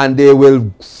 and they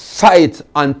will fight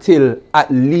until at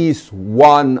least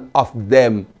one of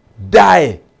them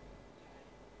die.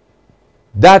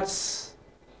 That's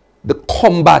the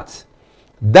combat.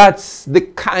 That's the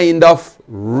kind of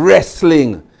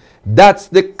wrestling. That's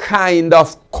the kind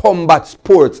of combat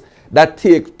sports that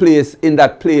takes place in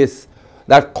that place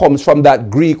that comes from that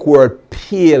Greek word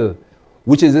pale,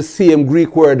 which is the same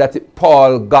Greek word that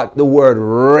Paul got the word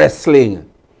wrestling.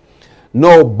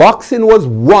 Now, boxing was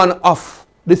one of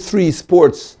the 3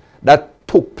 sports that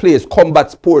took place,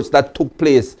 combat sports that took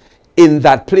place in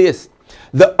that place.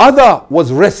 The other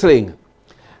was wrestling.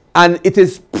 And it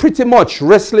is pretty much,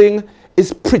 wrestling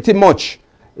is pretty much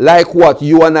like what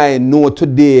you and I know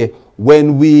today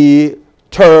when we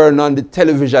turn on the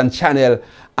television channel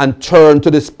and turn to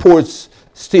the sports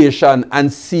station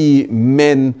and see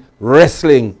men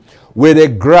wrestling, where they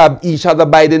grab each other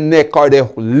by the neck or they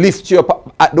lift you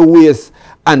up at the waist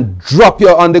and drop you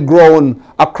on the ground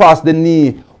across the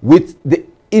knee with the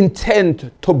intent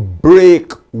to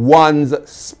break one's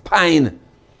spine.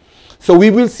 So we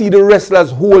will see the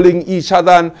wrestlers holding each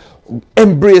other and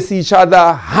embrace each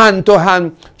other hand to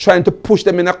hand, trying to push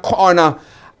them in a corner,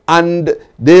 and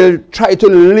they'll try to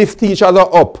lift each other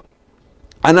up.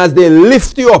 And as they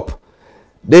lift you up,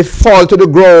 they fall to the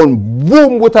ground,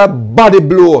 boom, with a body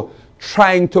blow,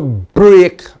 trying to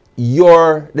break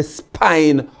the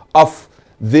spine of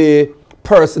the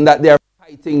person that they are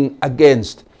fighting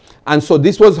against. And so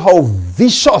this was how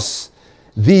vicious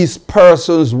these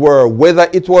persons were, whether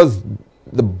it was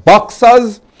the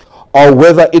boxers or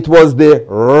whether it was the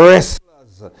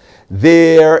wrestlers.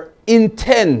 Their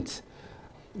intent,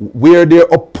 where their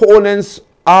opponents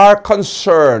are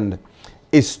concerned,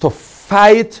 is to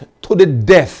fight to the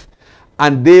death,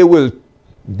 and they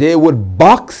would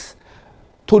box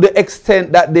to the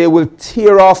extent that they will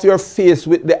tear off your face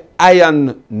with the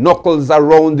iron knuckles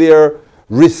around their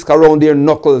wrist, around their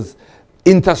knuckles,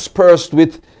 interspersed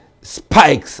with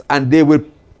spikes, and they will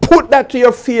put that to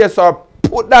your face or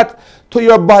put that to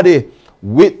your body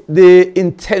with the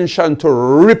intention to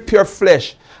rip your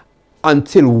flesh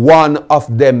until one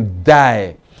of them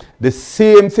die. The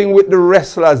same thing with the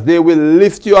wrestlers. They will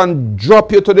lift you and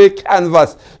drop you to the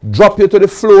canvas, drop you to the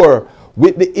floor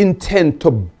with the intent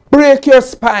to break your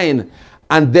spine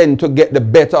and then to get the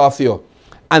better of you.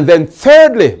 And then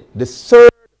thirdly, the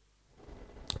third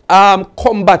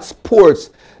combat sports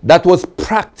that was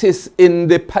practiced in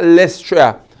the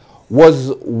palestra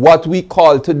was what we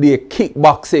call today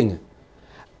kickboxing.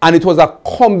 And it was a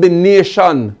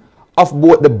combination of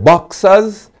both the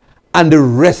boxers and the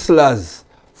wrestlers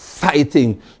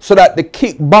fighting, so that the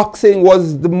kickboxing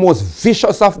was the most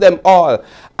vicious of them all.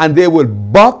 And they will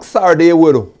box, or they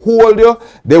will hold you,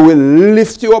 they will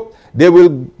lift you up, They will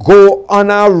go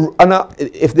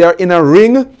if they are in a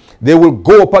ring, they will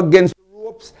go up against the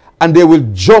ropes and they will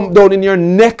jump down in your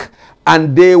neck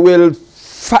and they will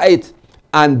fight.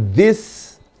 And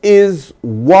this is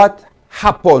what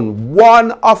happened.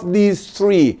 One of these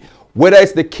three, whether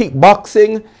it's the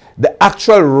kickboxing, the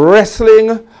actual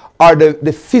wrestling, or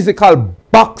the physical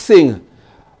boxing,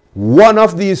 one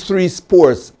of these three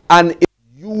sports, and it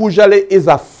usually is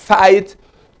a fight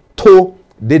to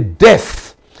the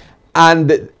death.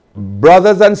 And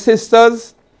brothers and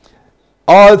sisters,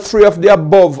 all three of the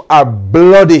above are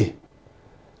bloody,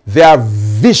 they are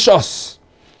vicious,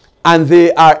 and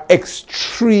they are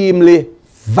extremely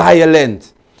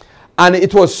violent. And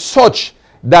it was such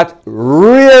that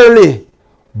rarely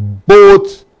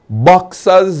both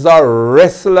boxers or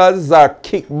wrestlers or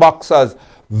kickboxers,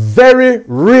 very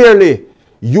rarely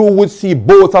you would see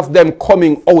both of them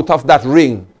coming out of that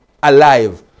ring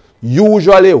alive.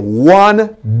 Usually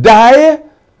one die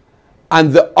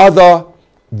and the other,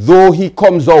 though he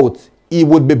comes out, he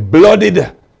would be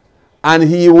bloodied and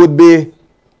he would be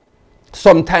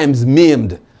sometimes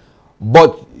maimed.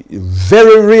 But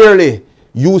very rarely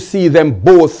you see them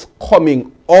both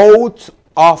coming out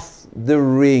of the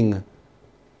ring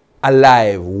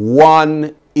alive.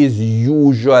 One is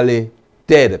usually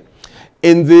dead.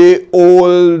 In the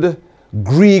old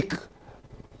Greek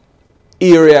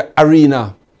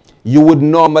arena, you would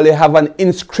normally have an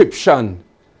inscription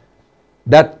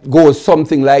that goes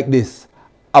something like this: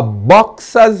 a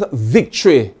boxer's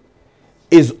victory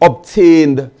is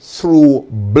obtained through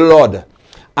blood.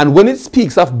 And when it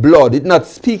speaks of blood, it's not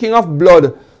speaking of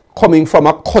blood coming from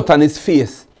a cut on his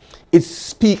face. It's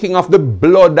speaking of the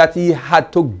blood that he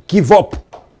had to give up.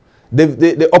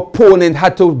 The opponent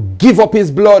had to give up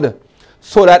his blood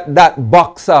so that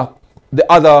the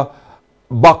other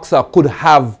boxer could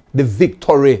have the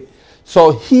victory.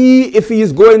 So if he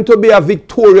is going to be a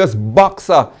victorious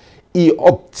boxer, he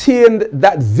obtained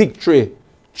that victory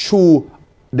through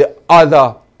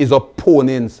his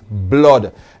opponent's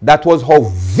blood. That was how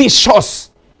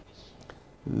vicious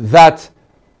that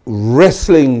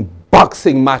wrestling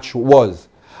boxing match was.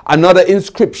 Another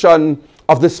inscription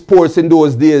of the sports in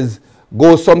those days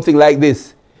goes something like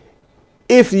this: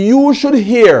 if you should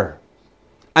hear,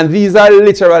 and these are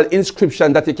literal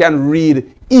inscriptions that you can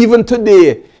read even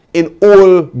today in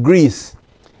old Greece,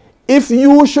 if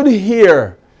you should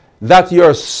hear that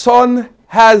your son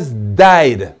has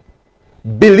died,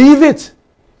 believe it.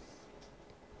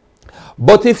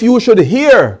 But if you should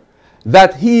hear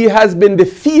that he has been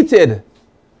defeated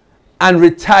and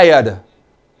retired,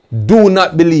 do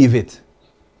not believe it.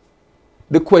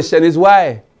 The question is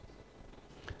why?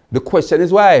 The question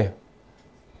is why?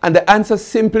 And the answer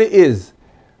simply is,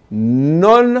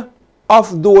 none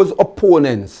of those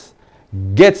opponents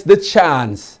gets the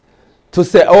chance to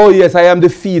say, oh yes, I am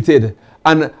defeated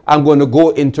and I'm going to go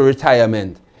into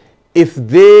retirement. If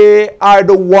they are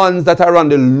the ones that are on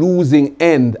the losing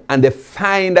end and they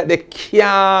find that they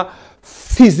can't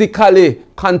physically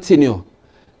continue,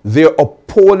 their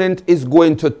opponent is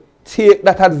going to take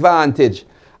that advantage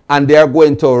and they are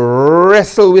going to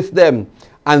wrestle with them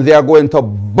and they are going to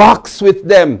box with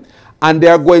them and they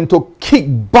are going to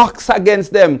kickbox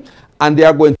against them and they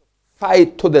are going to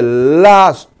fight to the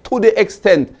last, to the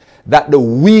extent that the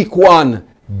weak one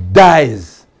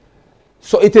dies.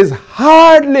 So it is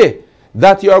hardly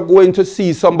that you are going to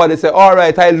see somebody say, all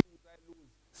right, I lose.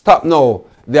 Stop now.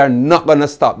 They are not going to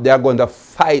stop. They are going to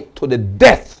fight to the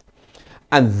death.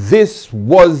 And this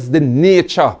was the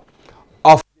nature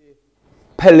of the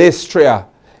Palestria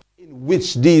in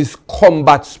which these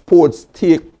combat sports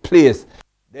take place.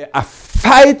 They are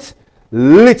fight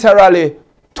literally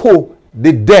to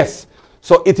the death.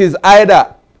 So it is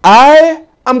either I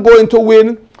am going to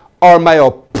win or my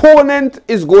opponent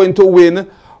is going to win,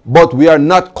 but we are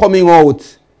not coming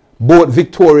out both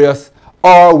victorious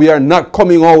or we are not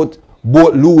coming out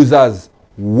both losers.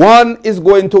 One is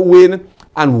going to win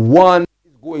and one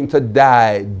is going to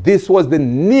die. This was the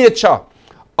nature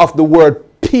of the word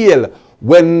pale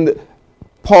when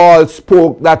Paul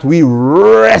spoke that we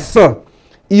wrestle.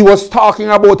 He was talking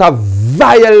about a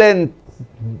violent,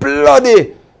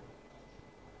 bloody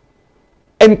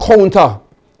encounter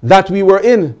that we were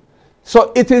in.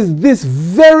 So it is this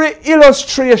very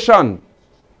illustration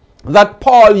that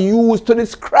Paul used to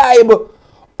describe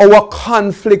our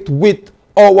conflict with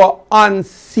our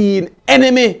unseen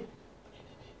enemy.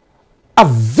 A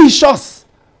vicious,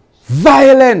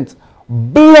 violent,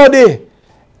 bloody,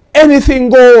 anything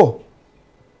go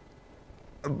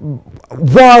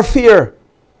warfare,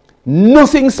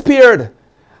 nothing spared.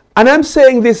 And I'm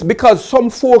saying this because some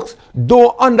folks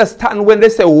don't understand when they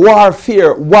say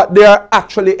warfare, what they are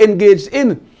actually engaged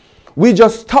in. We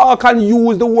just talk and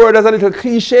use the word as a little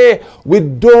cliche. We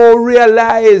don't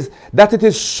realize that it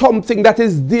is something that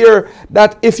is there,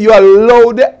 that if you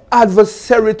allow the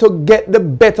adversary to get the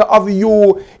better of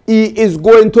you, he is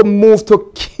going to move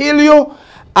to kill you.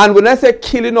 And when I say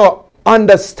kill, you know,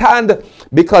 understand,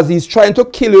 because he's trying to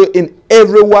kill you in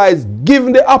every wise,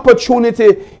 given the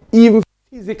opportunity, even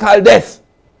physical death.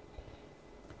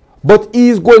 But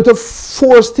he's going to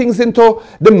force things into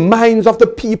the minds of the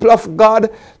people of God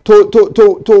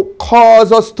to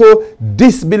cause us to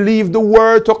disbelieve the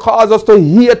word, to cause us to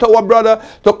hate our brother,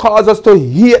 to cause us to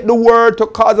hate the word, to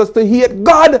cause us to hate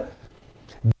God.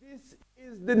 This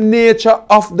is the nature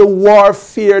of the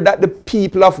warfare that the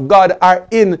people of God are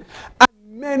in.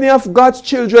 And many of God's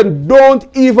children don't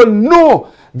even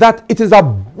know that it is a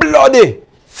bloody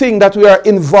thing that we are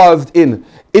involved in.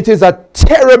 It is a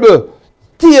terrible,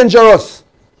 dangerous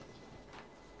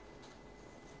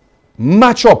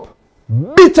matchup,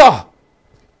 bitter,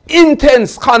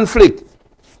 intense conflict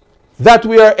that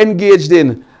we are engaged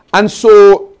in. And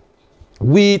so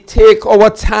we take our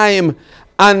time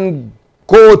and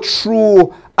go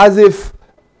through as if,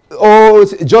 oh,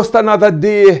 it's just another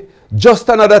day, just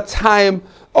another time,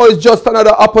 or it's just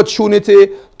another opportunity.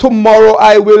 Tomorrow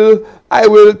I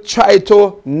will try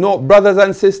to. No, brothers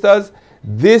and sisters,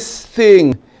 this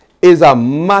thing is a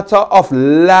matter of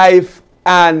life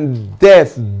and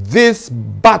death. This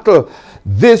battle,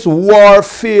 this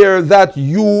warfare that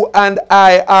you and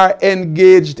I are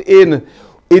engaged in,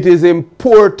 it is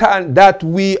important that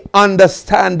we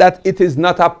understand that it is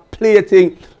not a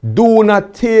plaything. Do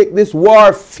not take this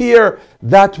warfare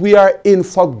that we are in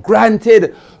for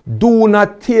granted. Do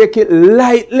not take it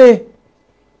lightly.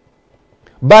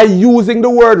 By using the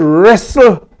word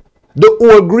wrestle, the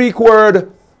old Greek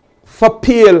word for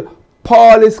pale,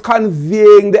 Paul is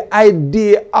conveying the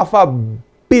idea of a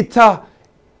bitter,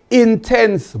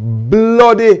 intense,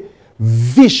 bloody,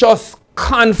 vicious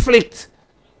conflict.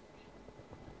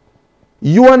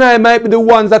 You and I might be the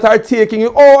ones that are taking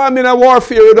it. Oh, I'm in a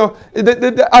warfare, you know.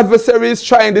 The adversary is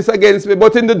trying this against me.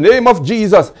 But in the name of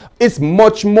Jesus, it's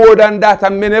much more than that.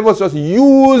 And many of us just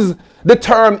use the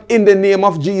term in the name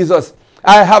of Jesus.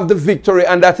 I have the victory,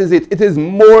 and that is it. It is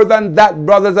more than that,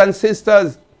 brothers and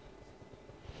sisters.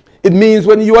 It means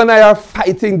when you and I are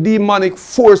fighting demonic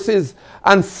forces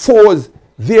and foes,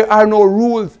 there are no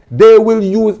rules. They will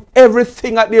use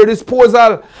everything at their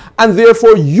disposal. And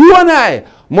therefore, you and I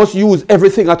must use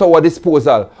everything at our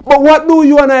disposal. But what do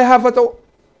you and I have at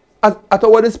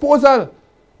our disposal?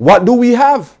 What do we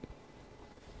have?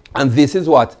 And this is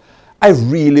what I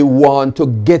really want to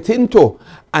get into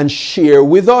and share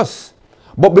with us.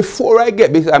 But before I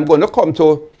get this, I'm going to come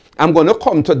to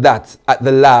that at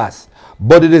the last.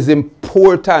 But it is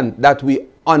important that we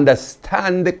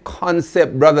understand the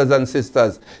concept, brothers and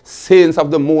sisters, saints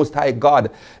of the Most High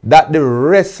God, that the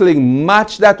wrestling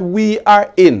match that we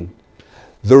are in,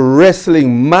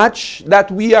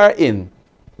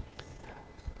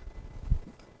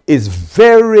 is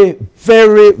very,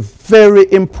 very,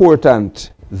 very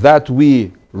important that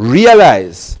we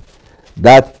realize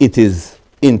that it is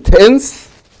intense,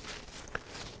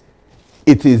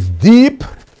 it is deep,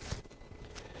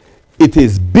 it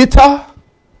is bitter,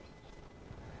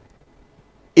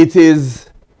 it is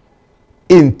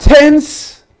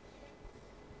intense,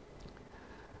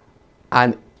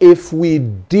 and if we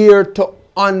dare to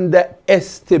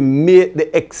underestimate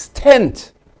the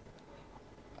extent,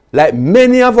 like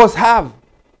many of us have,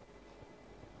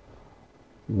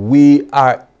 we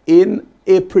are in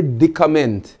a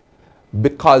predicament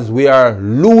because we are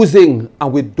losing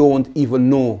and we don't even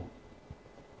know.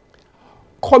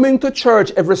 Coming to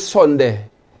church every Sunday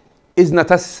is not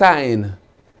a sign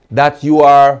that you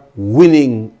are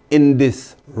winning in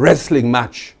this wrestling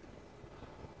match.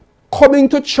 Coming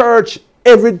to church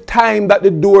every time that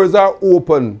the doors are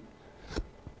open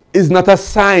is not a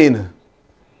sign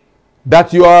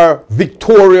that you are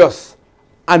victorious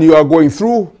and you are going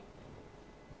through.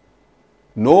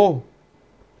 No.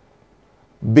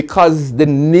 Because the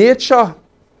nature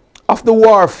of the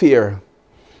warfare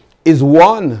is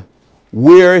one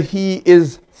where he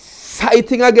is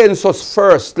fighting against us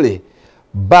firstly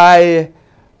by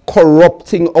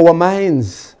corrupting our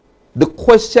minds. The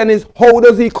question is, how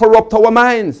does he corrupt our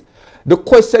minds? The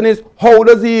question is, how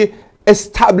does he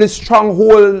establish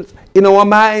strongholds in our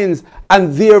minds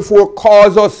and therefore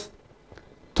cause us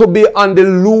to be on the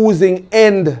losing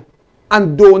end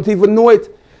and don't even know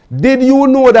it? Did you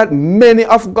know that many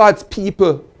of God's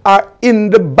people are in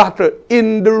the battle,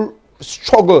 in the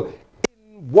struggle,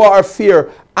 in warfare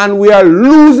and we are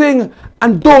losing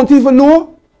and don't even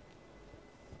know?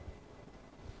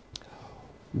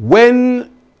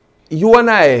 When you and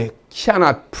I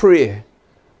cannot pray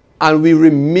and we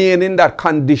remain in that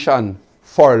condition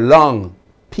for long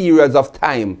periods of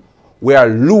time, we are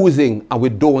losing and we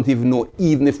don't even know,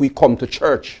 even if we come to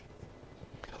church.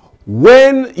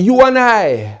 When you and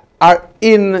I are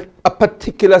in a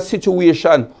particular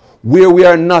situation where we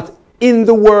are not in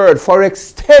the Word for an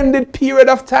extended period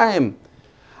of time,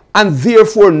 and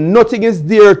therefore nothing is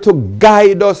there to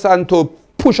guide us and to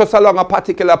push us along a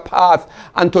particular path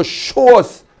and to show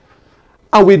us,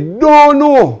 and we don't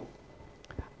know,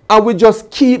 and we just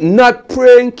keep not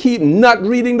praying, keep not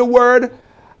reading the Word,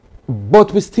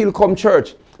 but we still come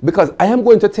church. Because I am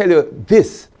going to tell you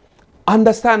this.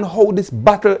 Understand how this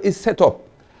battle is set up.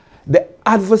 The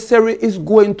adversary is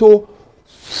going to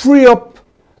free up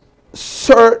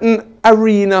certain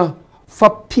arena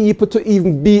for people to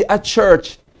even be at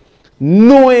church,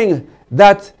 knowing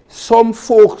that some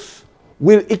folks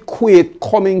will equate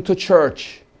coming to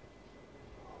church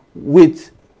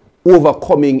with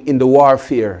overcoming in the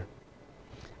warfare.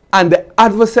 And the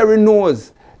adversary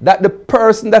knows that the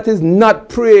person that is not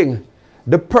praying,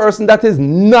 the person that is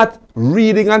not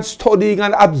reading and studying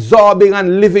and absorbing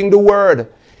and living the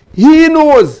Word, he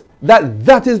knows that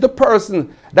that is the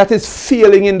person that is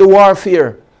failing in the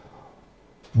warfare.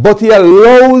 But he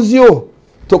allows you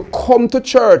to come to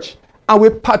church and we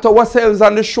pat ourselves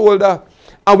on the shoulder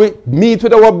and we meet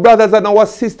with our brothers and our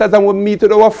sisters and we meet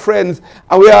with our friends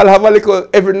and we all have a little,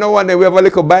 every now and then we have a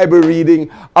little Bible reading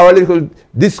or a little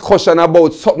discussion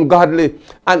about something godly.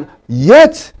 And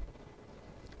yet,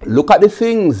 look at the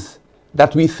things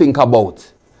that we think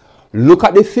about. Look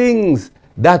at the things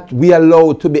that we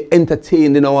allow to be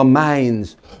entertained in our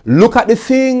minds. Look at the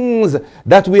things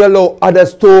that we allow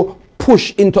others to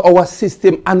push into our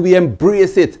system and we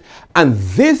embrace it. And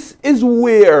this is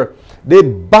where the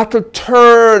battle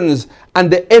turns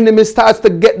and the enemy starts to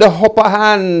get the upper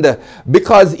hand,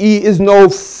 because he is now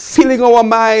filling our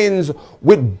minds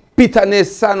with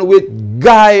bitterness and with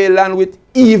guile and with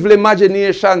evil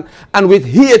imagination and with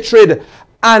hatred.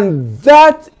 And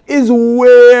that is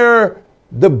where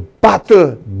the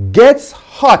battle gets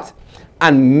hot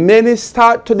and many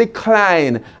start to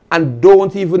decline and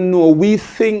don't even know. We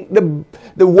think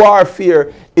the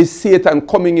warfare is Satan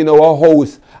coming in our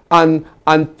house and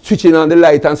switching on the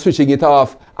light and switching it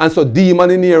off. And so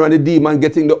demon in here and the demon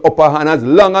getting the upper hand. As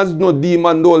long as no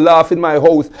demon no laugh in my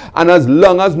house, and as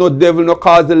long as no devil no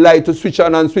cause the light to switch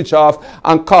on and switch off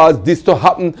and cause this to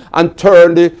happen and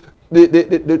turn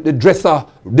the dresser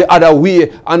the other way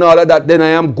and all of that, then I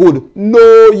am good.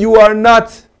 No, you are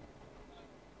not.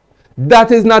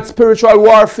 That is not spiritual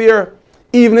warfare.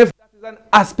 Even if that is an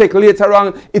aspect later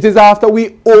on, it is after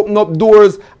we open up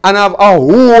doors and have a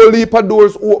whole heap of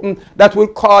doors open that will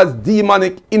cause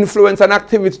demonic influence and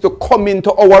activity to come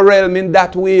into our realm. In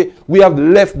that way, we have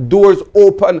left doors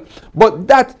open. But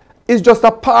that is just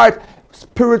a part.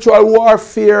 Spiritual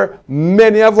warfare,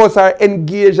 many of us are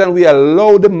engaged and we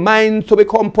allow the mind to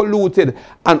become polluted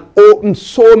and open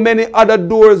so many other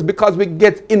doors because we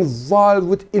get involved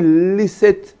with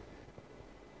illicit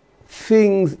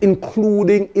things,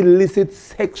 including illicit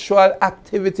sexual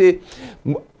activity.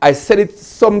 I said it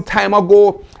some time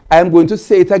ago. I am going to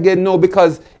say it again now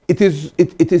because it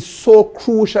is so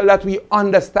crucial that we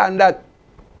understand that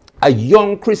a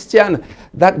young Christian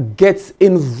that gets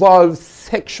involved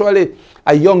sexually,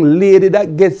 a young lady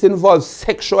that gets involved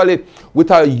sexually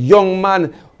with a young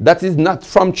man that is not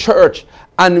from church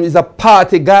and is a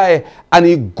party guy, and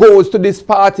he goes to this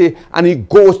party and he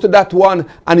goes to that one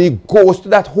and he goes to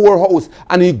that whorehouse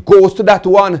and he goes to that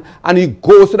one and he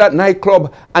goes to that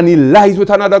nightclub and he lies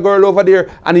with another girl over there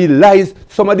and he lies.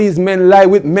 Some of these men lie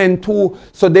with men too.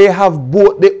 So they have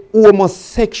both the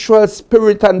homosexual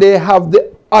spirit and they have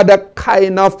the other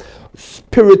kind of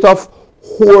spirit of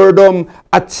whoredom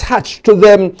attached to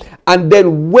them. And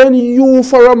then when you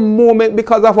for a moment,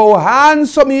 because of how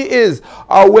handsome he is,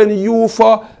 or when you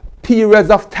for periods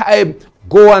of time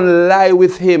go and lie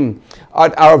with him,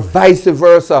 or vice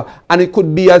versa, and it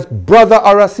could be as brother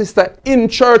or a sister in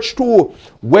church too,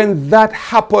 when that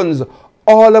happens,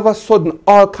 all of a sudden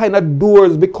all kind of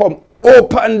doors become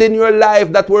opened in your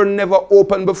life that were never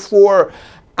opened before.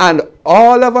 And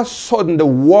all of a sudden, the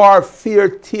warfare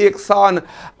takes on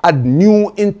a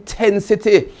new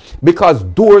intensity because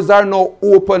doors are now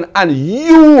open. And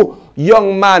you,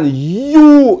 young man,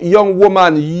 you, young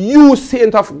woman, you,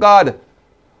 saint of God,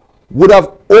 would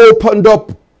have opened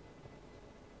up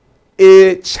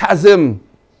a chasm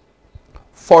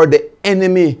for the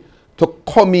enemy to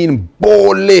come in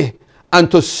boldly and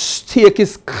to stake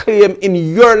his claim in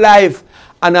your life.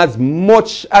 And as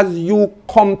much as you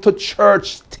come to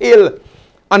church still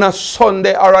on a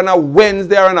Sunday or on a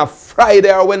Wednesday or on a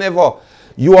Friday or whenever,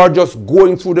 you are just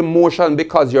going through the motion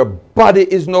because your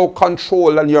body is now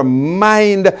controlled and your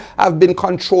mind have been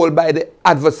controlled by the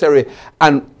adversary.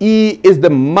 And he is the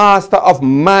master of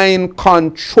mind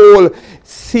control.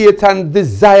 Satan's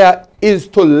desire is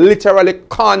to literally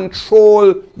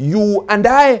control you and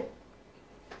I.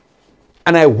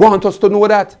 And I want us to know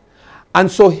that. And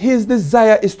so his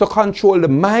desire is to control the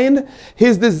mind.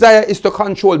 His desire is to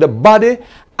control the body.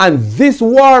 And this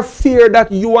warfare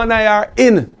that you and I are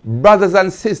in, brothers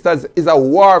and sisters, is a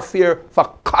warfare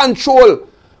for control.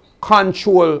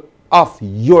 Control of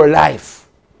your life.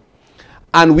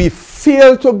 And we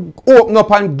fail to open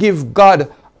up and give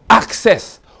God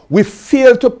access. We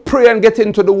fail to pray and get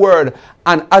into the word.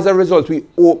 And as a result, we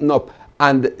open up.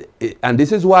 And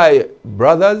this is why,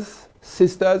 brothers,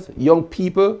 sisters, young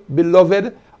people,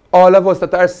 beloved, all of us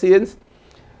that are saints,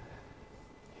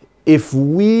 if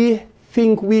we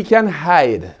think we can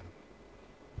hide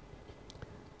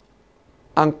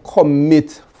and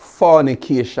commit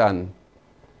fornication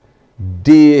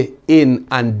day in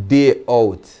and day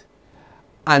out,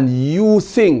 and you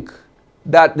think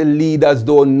that the leaders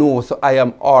don't know, so I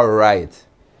am all right,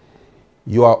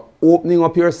 you are opening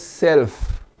up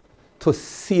yourself to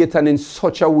Satan in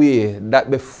such a way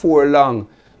that before long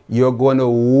you're going to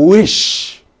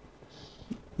wish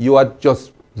you had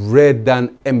just read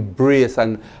and embraced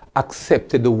and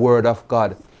accepted the word of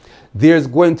God. There's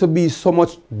going to be so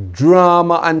much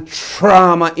drama and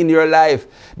trauma in your life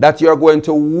that you're going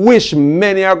to wish.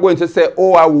 Many are going to say,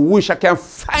 oh, I wish I can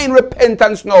find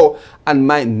repentance now, and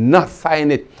might not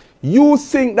find it. You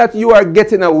think that you are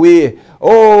getting away.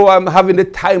 Oh, I'm having the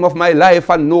time of my life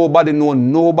and nobody know.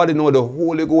 Nobody know the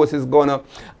Holy Ghost is gonna.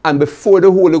 And before the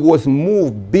Holy Ghost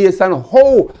move based on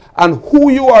how and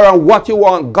who you are and what you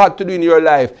want God to do in your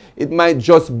life, it might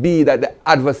just be that the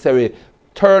adversary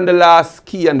turn the last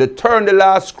key and they turn the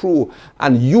last screw,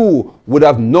 and you would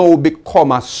have now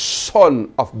become a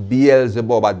son of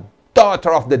Beelzebub, a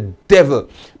daughter of the devil,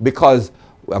 because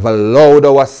we have allowed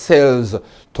ourselves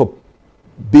to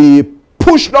be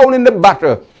pushed down in the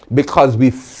battle because we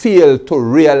fail to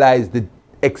realize the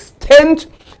extent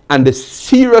and the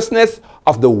seriousness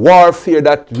of the warfare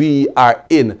that we are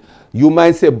in. You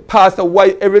might say, Pastor, why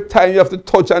every time you have to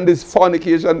touch on this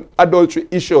fornication, adultery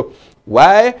issue?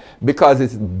 Why? Because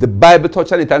it's the Bible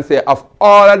touch on it and say, of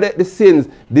all of the sins,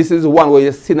 this is one where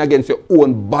you sin against your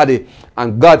own body.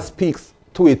 And God speaks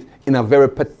to it in a very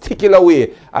particular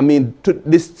way. I mean,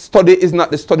 this study is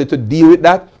not the study to deal with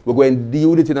that. We're going to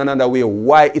deal with it in another way.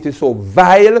 Why it is so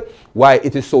vile, why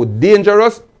it is so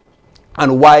dangerous,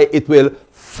 and why it will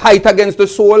fight against the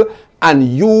soul,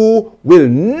 and you will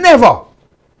never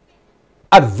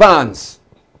advance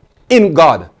in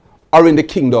God or in the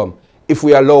kingdom if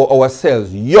we allow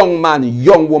ourselves, young man,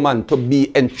 young woman, to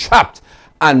be entrapped.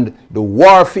 And the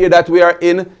warfare that we are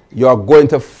in, you're going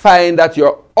to find that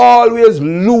you're always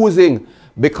losing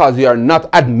because you are not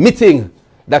admitting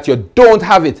that you don't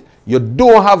have it. You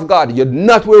don't have God. You're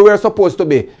not where we're supposed to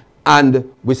be.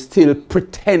 And we're still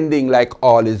pretending like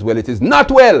all is well. It is not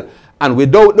well. And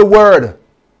without the word,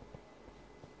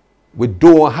 we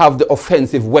don't have the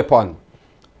offensive weapon.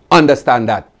 Understand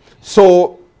that.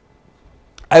 So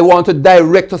I want to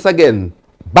direct us again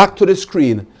back to the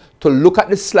screen to look at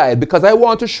the slide, because I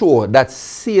want to show that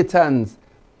Satan's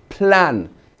plan,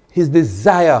 his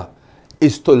desire,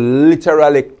 is to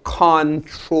literally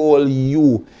control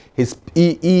you.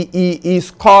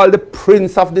 He's called the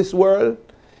prince of this world.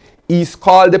 He's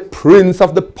called the prince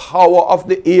of the power of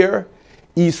the air.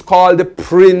 He's called the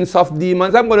prince of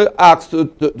demons. I'm going to ask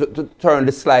to turn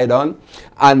the slide on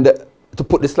and to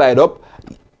put the slide up.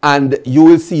 And you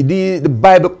will see the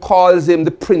Bible calls him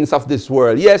the prince of this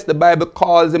world. Yes, the Bible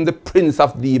calls him the prince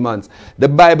of demons. The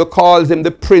Bible calls him the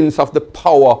prince of the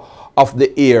power of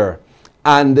the air.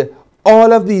 And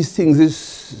all of these things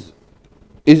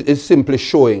is simply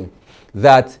showing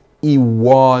that he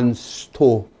wants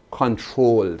to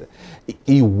control.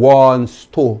 He wants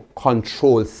to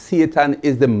control. Satan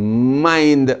is the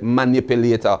mind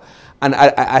manipulator. And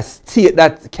I state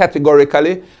that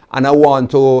categorically, and I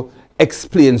want to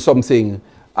explain something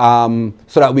so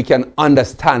that we can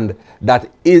understand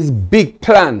that his big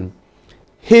plan,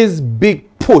 his big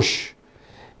push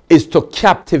is to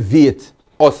captivate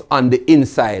us on the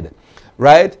inside,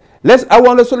 right? I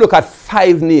want us to look at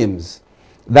 5 names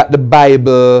that the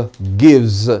Bible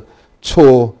gives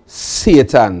to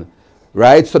Satan,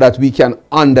 right? So that we can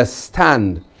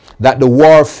understand that the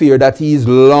warfare that he is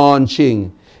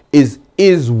launching is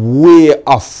his way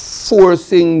of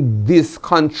forcing this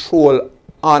control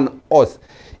on us.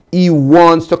 He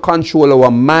wants to control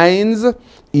our minds.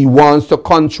 He wants to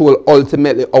control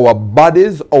ultimately our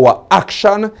bodies, our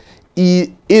action.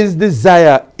 His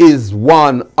desire is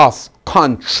one of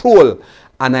control.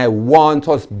 And I want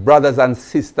us, brothers and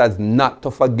sisters, not to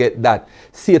forget that.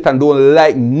 Satan don't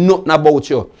like nothing about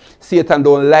you. Satan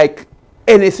don't like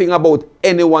anything about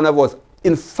any one of us.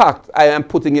 In fact, I am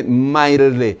putting it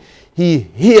mildly. He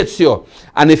hates you.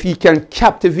 And if he can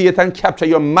captivate and capture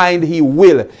your mind, he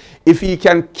will. If he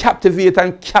can captivate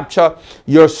and capture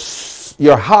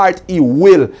your heart, he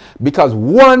will. Because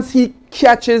once he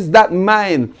catches that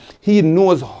mind, he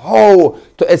knows how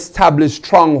to establish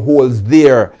strongholds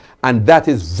there. And that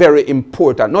is very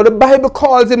important. Now, the Bible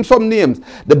calls him some names.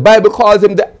 The Bible calls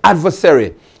him the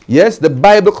adversary. Yes, the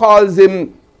Bible calls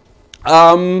him,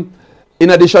 in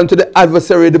addition to the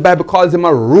adversary, the Bible calls him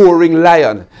a roaring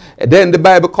lion. Then the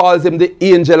Bible calls him the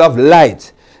angel of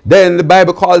light. Then the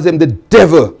Bible calls him the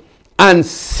devil and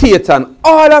Satan.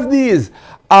 All of these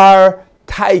are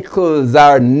titles,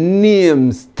 are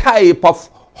names, type of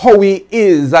how he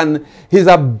is and his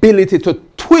ability to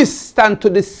twist and to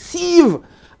deceive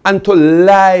and to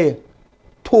lie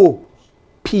to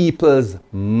people's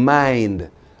mind.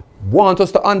 Want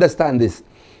us to understand this.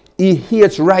 He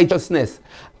hates righteousness.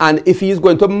 And if he is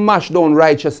going to mash down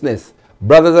righteousness,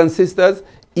 brothers and sisters,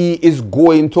 he is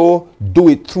going to do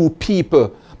it through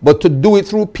people. But to do it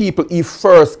through people, he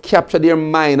first capture their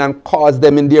mind and cause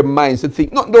them in their minds to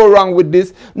think, not no wrong with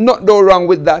this, not no wrong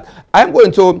with that. I'm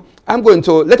going to,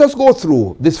 let us go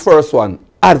through this first one,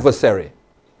 adversary.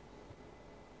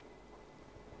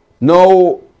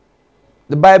 Now,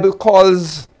 the Bible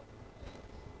calls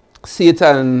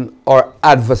Satan our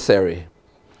adversary.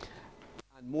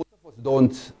 And most of us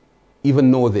don't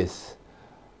even know this.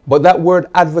 But that word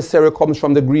adversary comes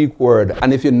from the Greek word.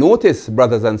 And if you notice,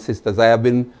 brothers and sisters, I have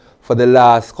been for the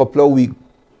last couple of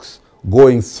weeks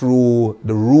going through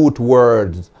the root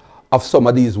words of some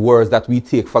of these words that we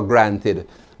take for granted.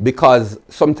 Because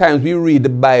sometimes we read the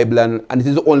Bible and it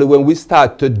is only when we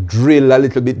start to drill a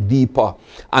little bit deeper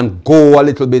and go a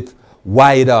little bit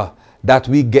wider that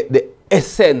we get the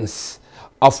essence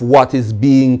of what is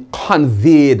being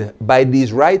conveyed by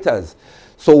these writers.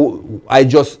 So I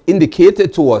just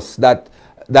indicated to us that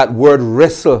that word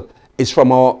wrestle is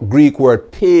from our Greek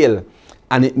word pale,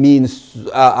 and it means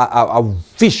a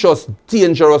vicious,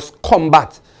 dangerous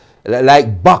combat,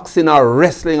 like boxing or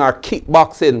wrestling or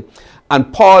kickboxing.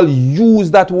 And Paul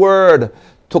used that word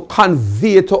to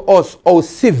convey to us how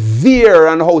severe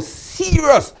and how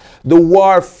serious the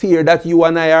warfare that you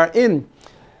and I are in.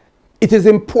 It is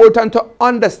important to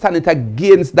understand it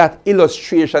against that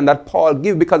illustration that Paul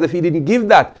gave, because if he didn't give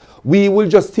that, we will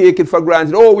just take it for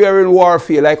granted. Oh, we are in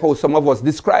warfare, like how some of us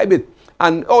describe it.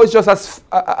 And oh, it's just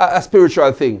a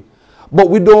spiritual thing. But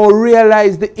we don't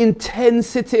realize the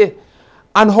intensity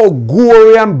and how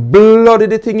gory and bloody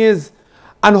the thing is.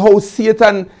 And how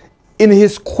Satan, in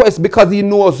his quest, because he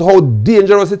knows how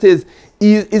dangerous it is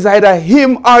either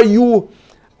him or you.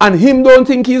 And him don't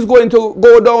think he's going to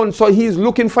go down, so he's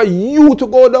looking for you to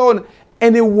go down.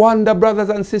 Any wonder, brothers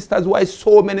and sisters, why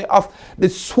so many of the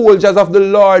soldiers of the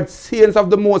Lord, saints of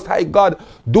the Most High God,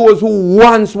 those who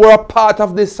once were a part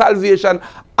of this salvation,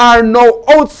 are now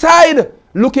outside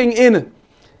looking in.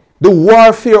 The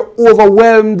warfare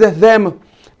overwhelmed them,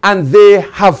 and they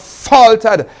have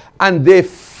faltered, and they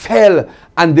fell,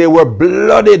 and they were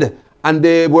bloodied, and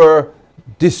they were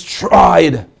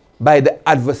destroyed by the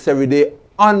adversary. They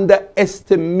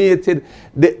underestimated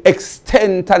the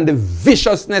extent and the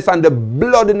viciousness and the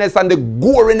bloodiness and the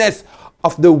goriness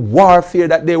of the warfare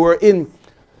that they were in.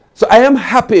 So I am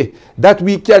happy that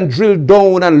we can drill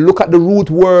down and look at the root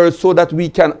words so that we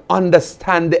can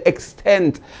understand the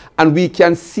extent and we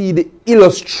can see the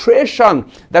illustration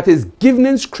that is given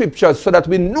in scripture, so that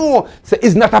we know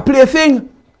it's not a plaything.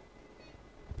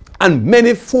 And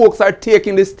many folks are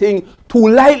taking this thing too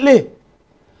lightly.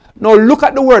 Now look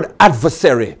at the word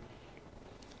adversary,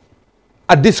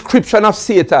 a description of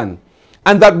Satan.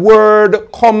 And that word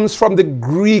comes from the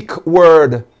Greek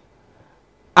word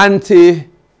antidikos,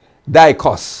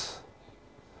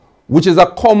 which is a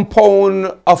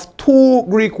compound of two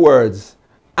Greek words,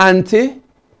 anti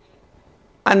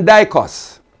and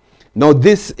dikos. Now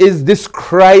this is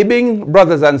describing,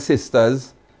 brothers and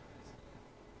sisters,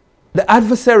 the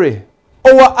adversary,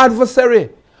 our adversary.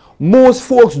 Most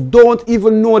folks don't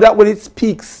even know that when it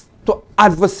speaks to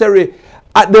adversary,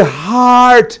 at the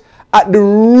heart, at the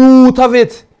root of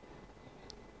it,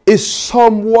 is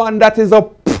someone that is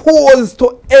opposed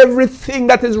to everything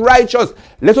that is righteous.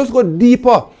 Let us go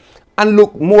deeper and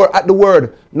look more at the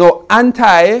word. Now,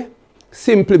 anti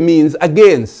simply means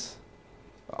against,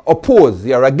 oppose,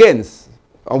 you're against.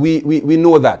 And we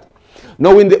know that.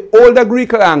 Now, in the older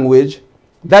Greek language,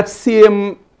 that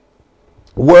same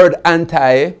word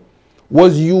anti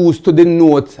was used to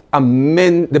denote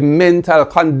the mental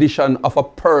condition of a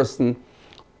person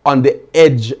on the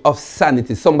edge of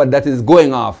sanity. Somebody that is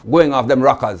going off them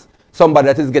rockers. Somebody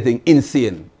that is getting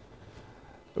insane.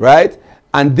 Right?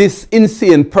 And this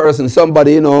insane person,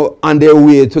 somebody, on their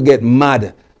way to get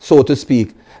mad, so to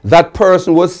speak, that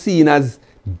person was seen as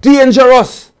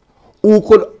dangerous, who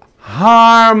could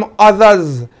harm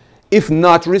others if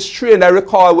not restrained. I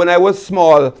recall when I was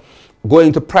small,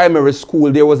 going to primary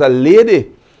school, there was a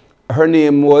lady, her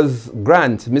name was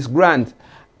Grant, Miss Grant,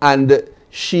 and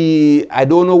she, I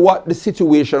don't know what the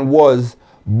situation was,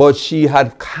 but she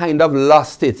had kind of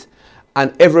lost it.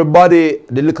 And everybody,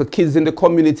 the little kids in the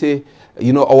community,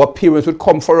 our parents would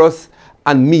come for us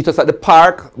and meet us at the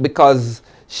park because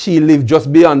she lived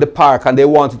just beyond the park and they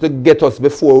wanted to get to us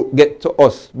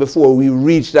before we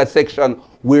reached that section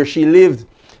where she lived.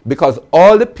 Because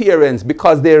all the parents,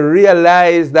 because they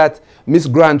realized that Miss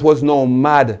Grant was now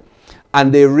mad,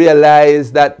 and they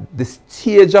realized that the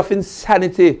stage of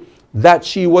insanity that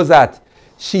she was at,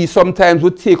 she sometimes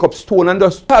would take up stone and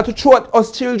just start to throw at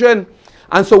us children.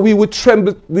 And so we would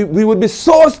tremble, we would be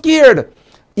so scared.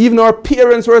 Even our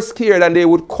parents were scared, and they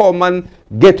would come and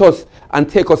get us and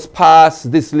take us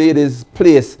past this lady's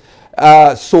place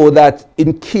so that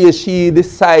in case she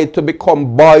decide to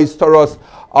become boisterous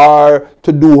or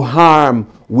to do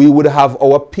harm, we would have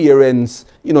our parents,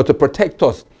 to protect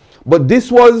us. But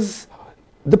this was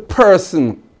the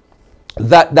person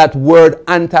that word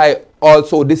anti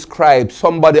also describes,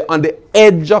 somebody on the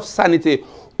edge of sanity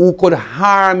who could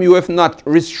harm you if not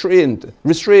restrained.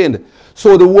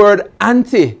 So the word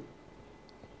anti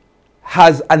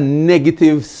has a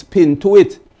negative spin to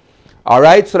it. All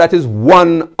right, so that is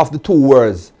one of the two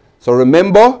words. So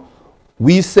remember,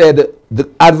 we said the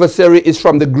adversary is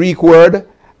from the Greek word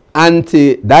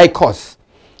anti-dikos.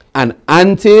 And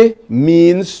anti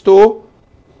means to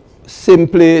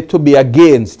simply to be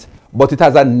against. But it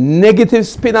has a negative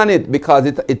spin on it because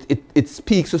it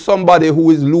speaks to somebody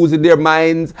who is losing their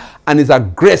minds and is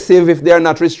aggressive if they are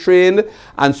not restrained.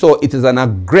 And so it is an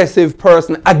aggressive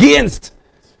person against.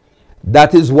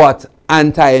 That is what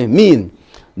anti mean.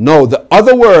 Now the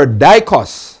other word,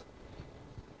 dikos,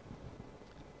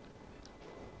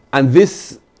 and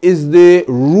this is the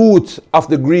root of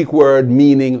the Greek word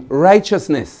meaning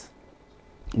righteousness.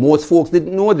 Most folks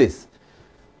didn't know this.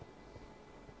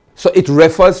 So it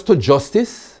refers to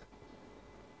justice.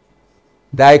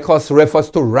 Dikos refers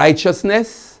to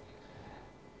righteousness.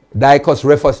 Dikos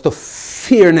refers to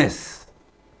fairness.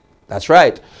 That's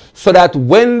right. So that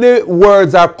when the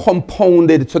words are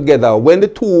compounded together, when the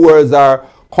two words are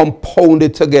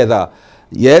compounded together,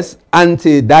 yes,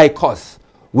 anti-dikos,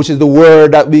 which is the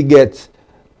word that we get,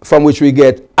 from which we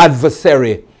get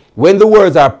adversary. When the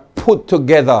words are put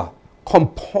together,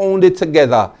 compounded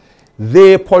together,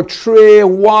 they portray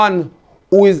one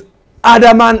who is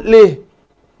adamantly,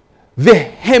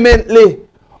 vehemently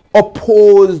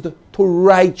opposed to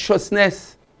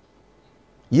righteousness.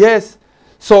 Yes.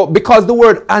 So because the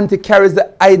word anti carries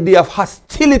the idea of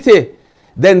hostility,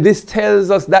 then this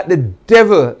tells us that the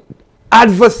devil,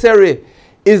 adversary,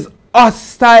 is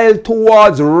hostile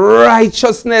towards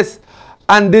righteousness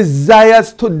and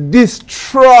desires to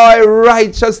destroy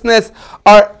righteousness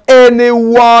or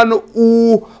anyone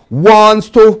who wants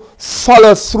to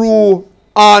follow through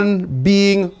on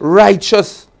being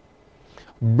righteous.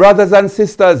 Brothers and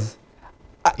sisters,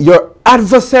 your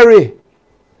adversary,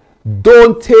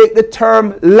 don't take the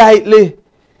term lightly.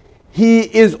 He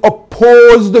is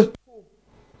opposed to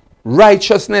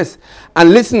righteousness.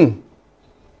 And listen,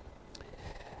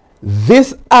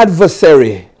 this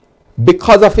adversary,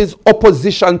 because of his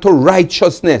opposition to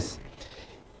righteousness,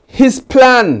 his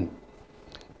plan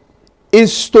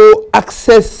is to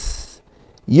access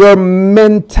your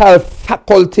mental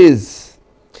faculties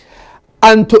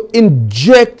and to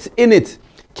inject in it.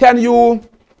 Can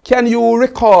you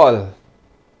recall,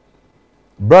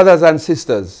 brothers and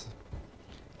sisters,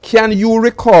 can you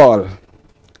recall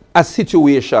a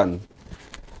situation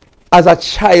as a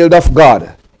child of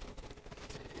God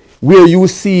where you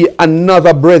see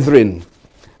another brethren,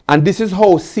 and this is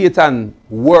how Satan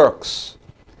works.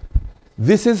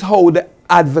 This is how the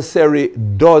adversary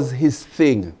does his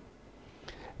thing.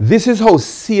 This is how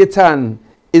Satan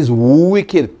is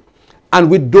wicked, and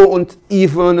we don't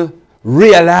even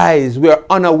realize, we are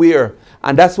unaware.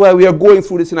 And that's why we are going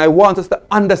through this, and I want us to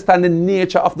understand the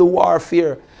nature of the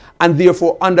warfare and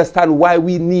therefore understand why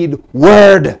we need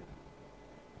word.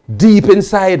 deep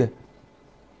inside,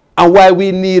 and why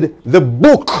we need the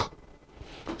book,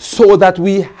 so that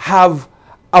we have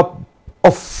a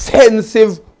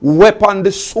offensive weapon,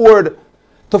 the sword,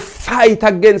 to fight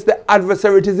against the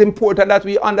adversary. It is important that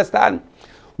we understand.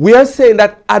 We are saying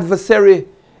that adversary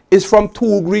is from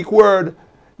two Greek words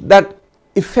that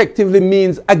effectively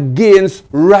means against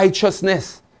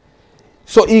righteousness.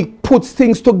 So he puts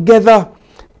things together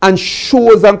and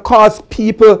shows and causes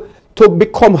people to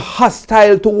become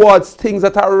hostile towards things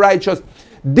that are righteous.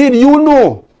 Did you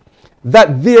know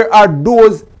that there are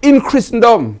those in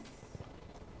Christendom,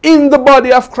 in the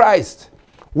body of Christ,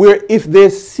 where if they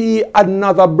see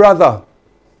another brother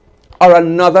or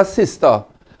another sister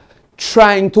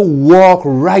trying to walk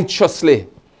righteously,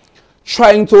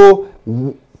 trying to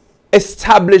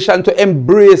establish and to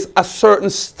embrace a certain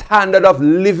standard of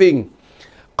living,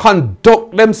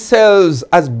 conduct themselves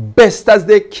as best as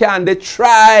they can, they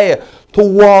try to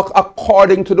walk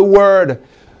according to the word.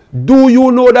 Do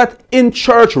you know that in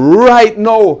church right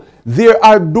now, there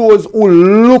are those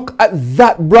who look at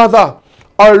that brother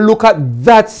or look at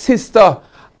that sister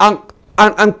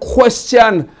and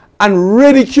question and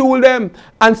ridicule them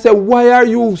and say, why are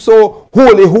you so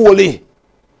holy?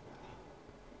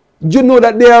 Do you know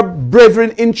that there are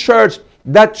brethren in church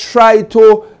that try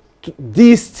to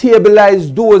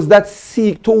destabilize those that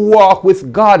seek to walk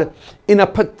with God in a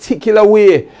particular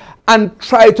way, and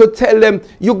try to tell them,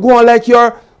 you go on like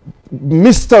you're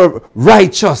Mr.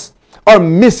 Righteous or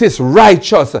Mrs.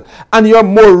 Righteous, and you're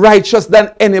more righteous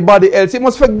than anybody else. You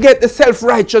must forget the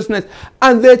self-righteousness.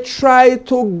 And they try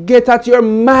to get at your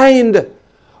mind.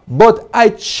 But I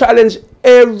challenge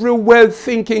every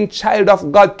well-thinking child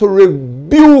of God to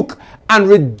rebuke and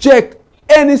reject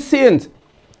any saint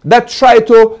that try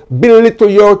to belittle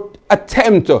your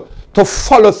attempt to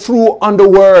follow through on the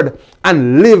word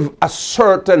and live a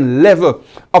certain level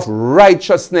of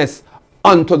righteousness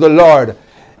unto the Lord.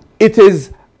 It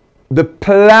is the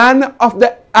plan of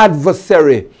the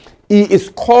adversary. He is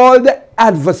called the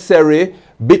adversary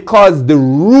because the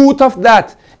root of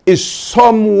that is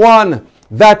someone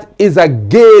that is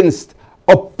against,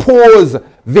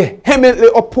 vehemently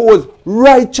oppose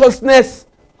righteousness.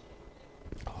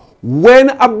 When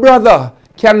a brother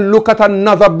can look at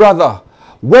another brother,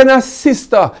 when a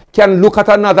sister can look at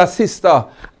another sister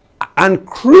and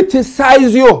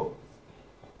criticize you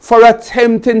for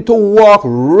attempting to walk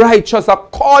righteous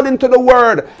according to the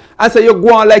word, and say you're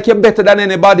going like you're better than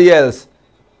anybody else,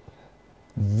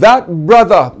 that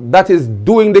brother that is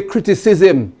doing the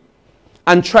criticism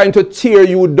and trying to tear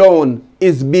you down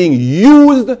is being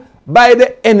used by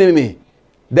the enemy,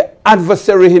 the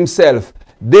adversary himself.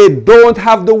 They don't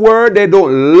have the word, they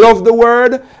don't love the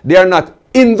word, they are not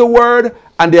in the word,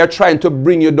 and they are trying to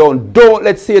bring you down. Don't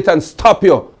let Satan stop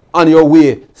you on your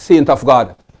way, saint of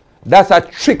God. That's a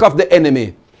trick of the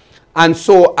enemy. And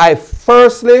so I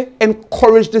firstly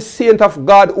encourage the saint of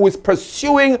God who is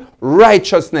pursuing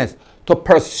righteousness to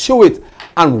pursue it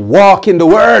and walk in the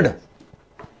word.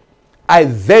 I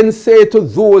then say to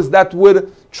those that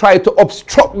would try to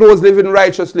obstruct those living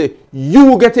righteously,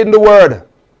 you get in the word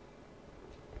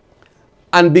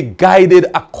and be guided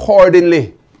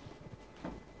accordingly,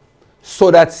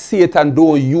 so that Satan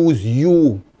don't use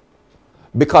you.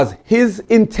 Because his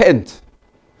intent,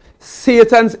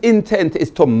 Satan's intent,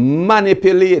 is to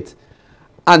manipulate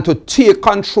and to take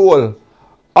control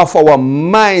of our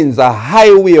minds, a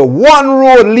highway, one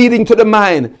road leading to the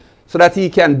mind, so that he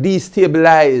can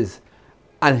destabilize,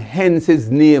 and hence his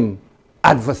name,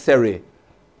 adversary,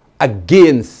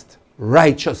 against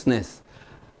righteousness,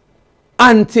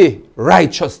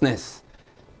 anti-righteousness.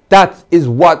 That is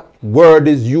what word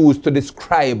is used to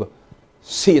describe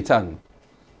Satan.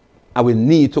 And we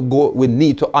need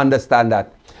to understand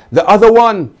that. The other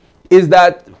one is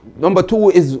that, number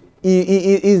two, is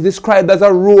he is described as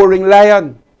a roaring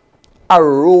lion. A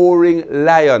roaring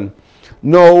lion.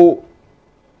 Now,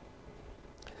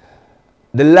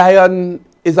 the lion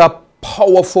is a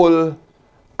powerful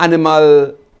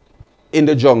animal in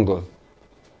the jungle.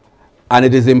 And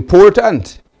it is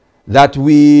important that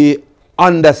we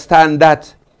understand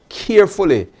that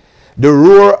carefully. The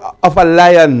roar of a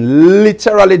lion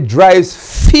literally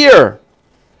drives fear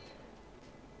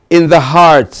in the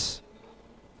hearts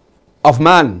of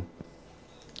man.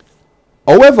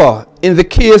 However, in the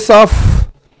case of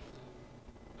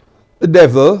the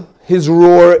devil, his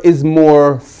roar is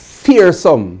more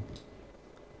fearsome,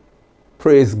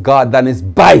 praise God, than his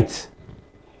bite.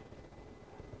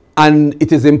 And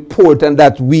it is important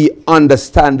that we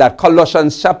understand that.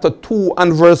 Colossians chapter 2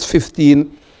 and verse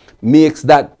 15 makes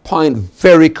that point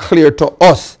very clear to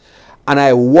us. And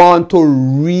I want to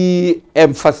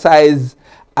re-emphasize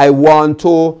I want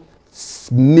to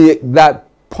make that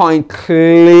point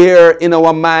clear in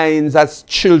our minds as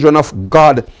children of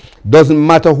God. Doesn't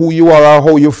matter who you are or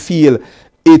how you feel.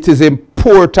 It is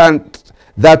important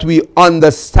that we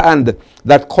understand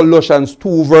that Colossians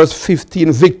 2 verse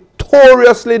 15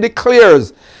 victoriously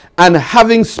declares, and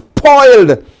having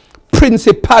spoiled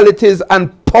principalities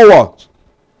and powers,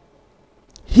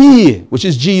 he, which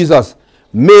is Jesus,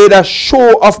 made a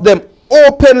show of them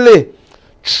openly,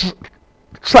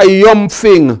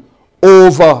 triumphing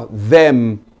over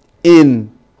them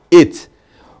in it.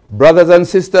 Brothers and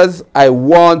sisters, I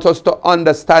want us to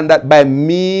understand that by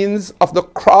means of the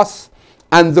cross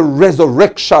and the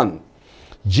resurrection,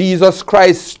 Jesus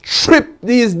Christ stripped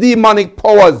these demonic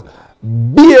powers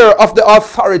bare of the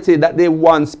authority that they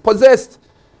once possessed.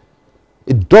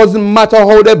 It doesn't matter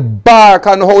how they bark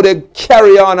and how they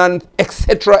carry on and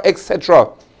etc.,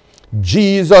 etc.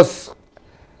 Jesus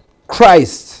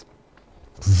Christ's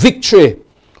victory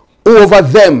over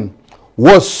them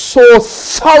was so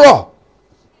thorough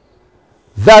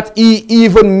that he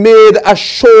even made a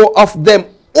show of them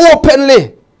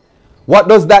openly. What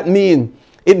does that mean?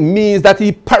 It means that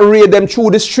he paraded them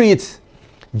through the streets.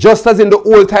 Just as in the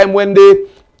old time when the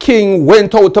king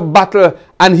went out to battle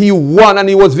and he won and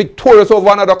he was victorious over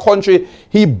another country,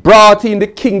 he brought in the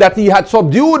king that he had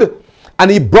subdued, and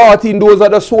he brought in those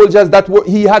other soldiers that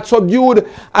he had subdued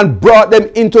and brought them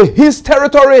into his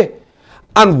territory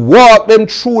and walked them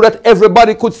through that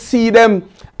everybody could see them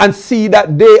and see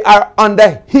that they are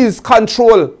under his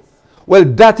control. Well,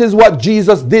 that is what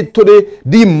Jesus did to the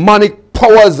demonic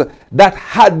powers that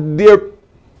had their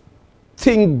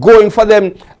thing going for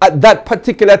them at that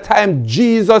particular time.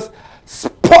 Jesus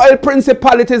spoiled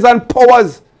principalities and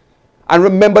powers. And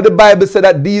remember, the Bible said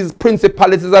that these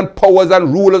principalities and powers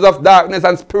and rulers of darkness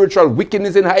and spiritual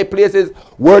wickedness in high places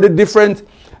were the different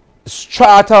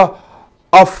strata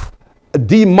of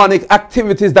demonic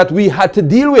activities that we had to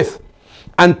deal with.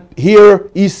 And here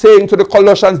he's saying to the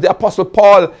Colossians, the Apostle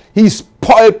Paul, he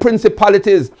spoiled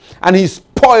principalities and he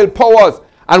spoiled powers.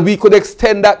 And we could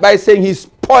extend that by saying he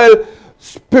spoiled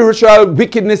spiritual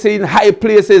wickedness in high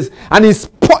places, and he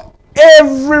spoiled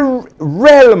every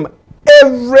realm,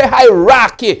 every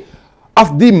hierarchy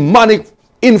of demonic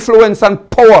influence and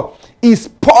power. He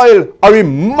spoiled or he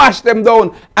mashed them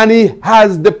down, and he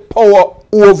has the power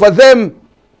over them.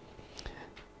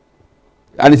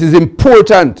 And it is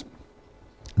important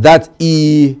that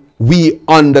we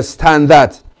understand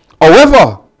that.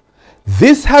 However,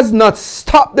 this has not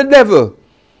stopped the devil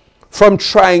from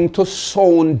trying to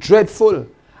sound dreadful.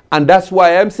 And that's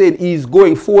why I'm saying he's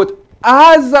going forth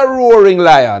as a roaring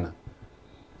lion,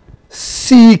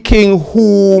 seeking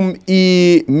whom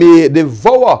he may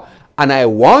devour. And I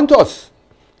want us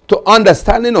to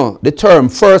understand, the term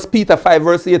 1 Peter 5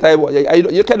 verse 8.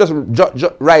 You can just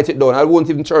write it down. I won't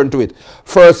even turn to it.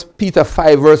 1 Peter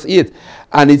 5 verse 8.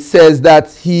 And it says that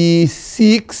he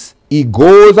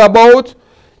goes about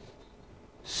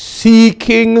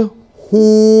seeking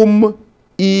whom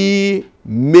he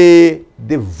may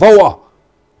devour.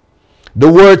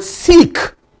 The word seek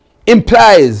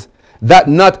implies that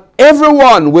not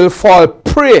everyone will fall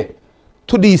prey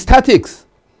to these tactics.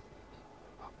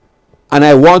 And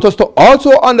I want us to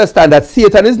also understand that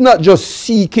Satan is not just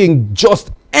seeking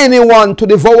just anyone to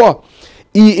devour.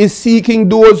 He is seeking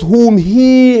those whom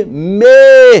he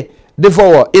may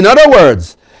devour. In other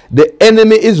words, the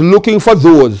enemy is looking for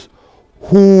those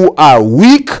who are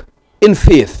weak in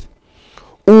faith,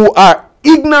 who are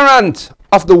ignorant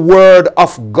of the word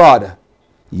of God.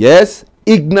 Yes,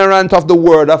 ignorant of the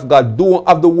word of God. Don't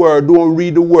have the word, don't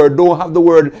read the word, don't have the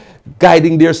word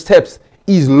guiding their steps.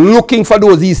 He's looking for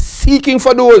those, he's seeking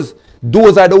for those.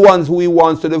 Those are the ones who he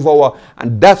wants to devour.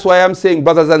 And that's why I'm saying,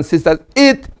 brothers and sisters,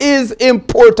 it is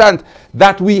important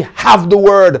that we have the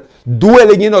word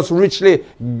dwelling in us richly,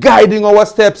 guiding our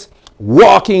steps,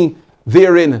 walking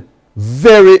therein.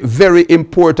 Very, very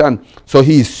important. So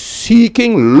he's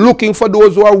seeking, looking for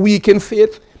those who are weak in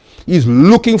faith. He's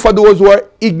looking for those who are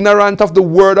ignorant of the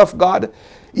word of God.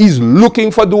 He's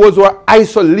looking for those who are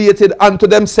isolated unto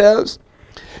themselves.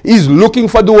 He's looking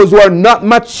for those who are not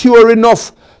mature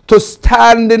enough to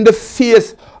stand in the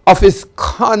face of his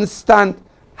constant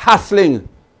hassling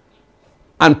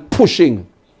and pushing.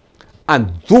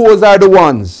 And those are the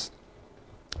ones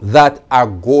that are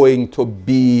going to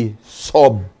be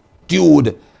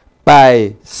subdued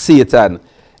by Satan.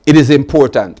 It is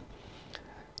important.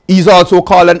 He's also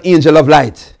called an angel of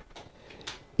light.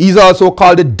 He's also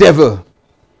called the devil.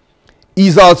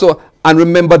 He's also, and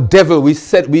remember, devil, we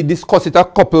discussed it a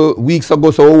couple weeks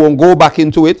ago, so we won't go back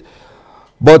into it.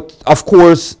 But of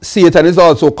course, Satan is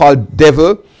also called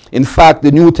devil. In fact,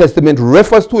 the New Testament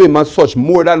refers to him as such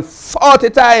more than 40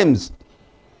 times.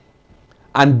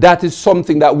 And that is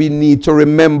something that we need to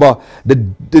remember.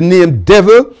 The name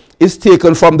devil is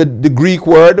taken from the Greek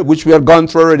word, which we have gone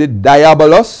through already,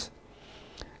 diabolos.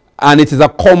 And it is a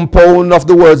compound of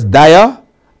the words dia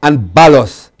and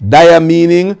balos. Dia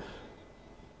meaning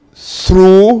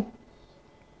through.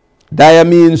 Dia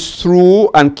means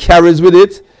through and carries with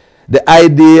it the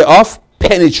idea of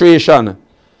penetration.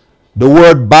 The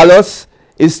word balos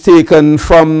is taken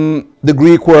from the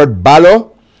Greek word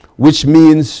balo, which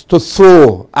means to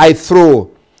throw. I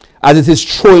throw, as it is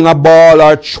throwing a ball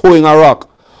or throwing a rock.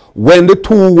 When the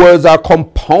two words are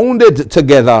compounded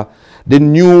together, the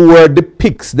new word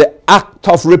depicts the act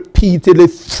of repeatedly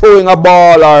throwing a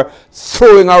ball or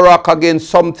throwing a rock against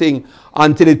something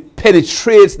until it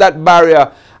penetrates that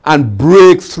barrier and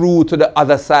breaks through to the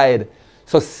other side.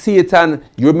 So Satan,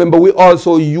 you remember we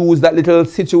also used that little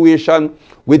situation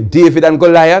with David and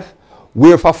Goliath,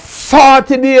 where for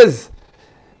 40 days,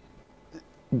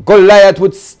 Goliath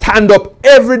would stand up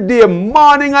every day,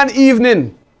 morning and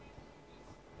evening.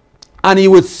 And he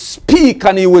would speak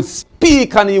and he would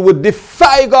speak and he would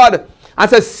defy God and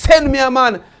say, send me a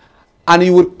man. And he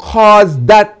would cause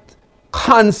that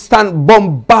constant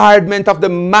bombardment of the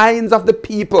minds of the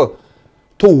people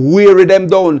to weary them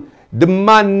down. The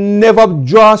man never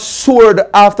drew a sword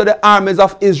after the armies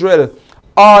of Israel.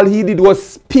 All he did was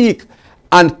speak,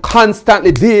 and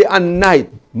constantly, day and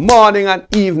night, morning and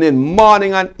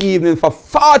evening for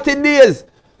 40 days.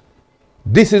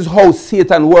 This is how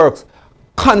Satan works.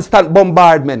 Constant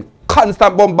bombardment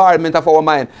of our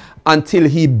mind until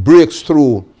he breaks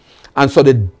through. And so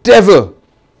the devil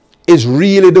is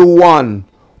really the one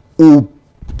who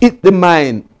hit the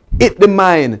mind.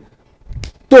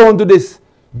 Don't do this.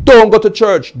 Don't go to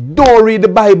church. Don't read the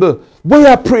Bible. What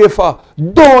you pray for?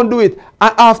 Don't do it.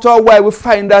 And after a while we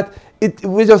find that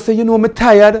we just say, I'm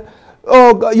tired.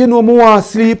 Oh God, I want to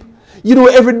sleep.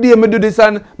 Every day I do this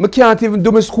and I can't even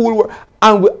do my schoolwork.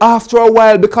 And after a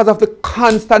while, because of the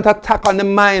constant attack on the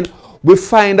mind, we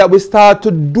find that we start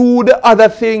to do the other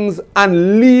things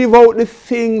and leave out the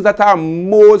things that are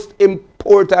most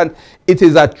important. It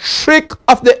is a trick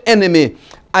of the enemy,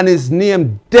 and his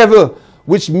name devil,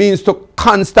 which means to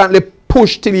constantly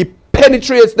push till he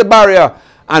penetrates the barrier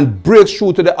and breaks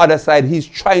through to the other side. He's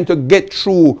trying to get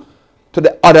through to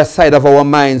the other side of our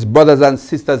minds, brothers and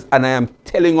sisters, and I am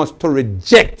telling us to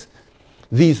reject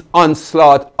these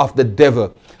onslaught of the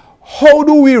devil. How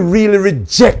do we really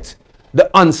reject the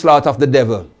onslaught of the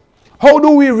devil? How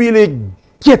do we really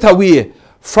get away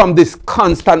from this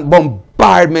constant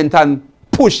bombardment and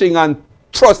pushing and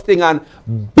thrusting and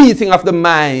beating of the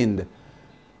mind?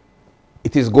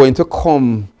 It is going to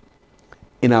come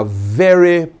in a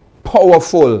very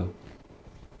powerful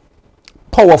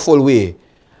way.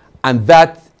 And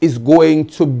that is going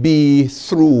to be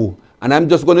through, and I'm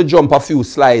just going to jump a few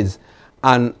slides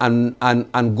and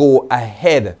go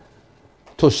ahead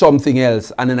to something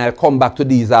else, and then I'll come back to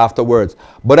these afterwards.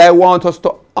 But I want us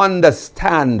to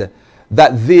understand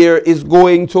that there is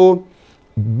going to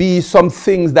be some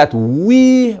things that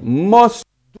we must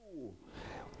do.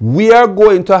 We are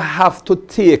going to have to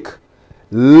take,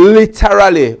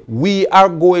 literally, we are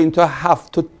going to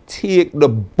have to take the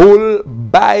bull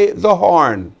by the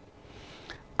horn.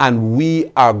 And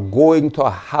we are going to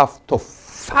have to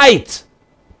fight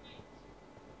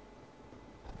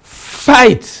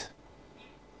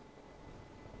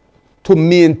to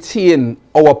maintain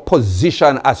our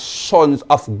position as sons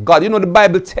of God. The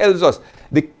Bible tells us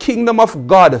the kingdom of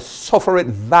God suffereth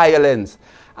violence,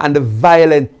 and the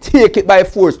violent take it by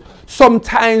force.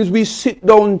 Sometimes we sit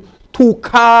down too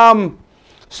calm.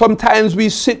 Sometimes we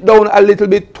sit down a little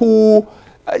bit too,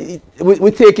 we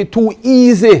take it too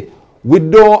easy. We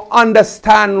don't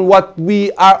understand what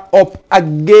we are up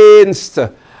against.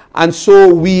 And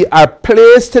so we are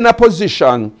placed in a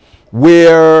position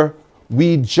where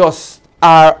we just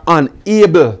are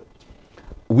unable.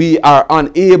 We are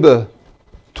unable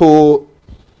to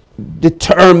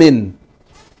determine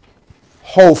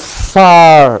how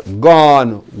far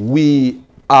gone we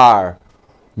are.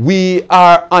 We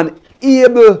are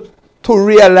unable to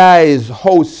realize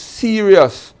how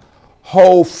serious,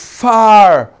 how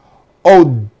far, how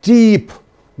deep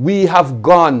we have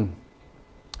gone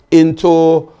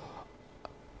into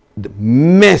the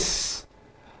mess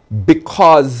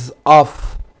because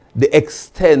of the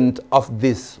extent of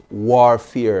this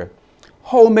warfare.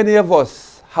 How many of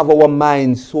us have our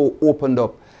minds so opened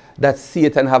up that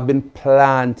Satan have been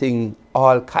planting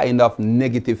all kind of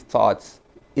negative thoughts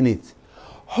in it?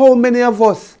 How many of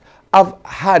us have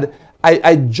had,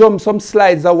 I jumped some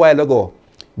slides a while ago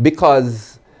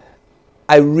because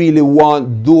I really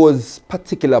want those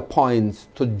particular points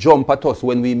to jump at us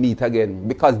when we meet again,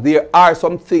 because there are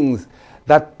some things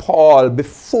that Paul,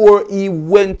 before he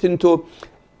went into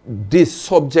this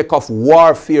subject of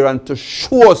warfare and to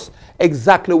show us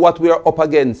exactly what we are up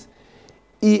against,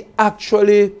 he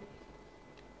actually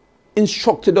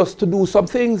instructed us to do some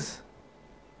things.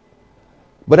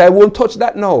 But I won't touch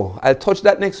that now. I'll touch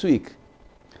that next week.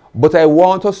 But I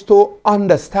want us to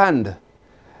understand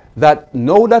that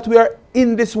now that we are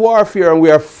in this warfare and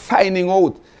we are finding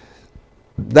out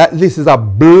that this is a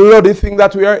bloody thing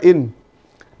that we are in,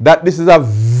 that this is a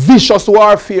vicious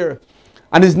warfare,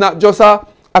 and it's not just a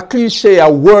cliche, a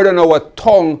word on our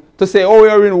tongue to say, oh, we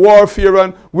are in warfare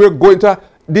and we're going to,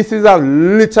 this is a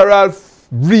literal,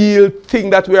 real thing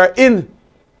that we are in.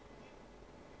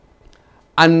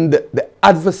 And the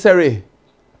adversary,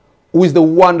 who is the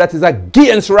one that is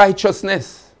against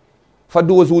righteousness, for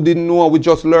those who didn't know, we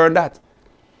just learned that.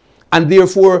 And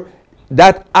therefore,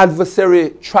 that adversary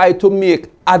tried to make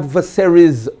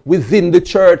adversaries within the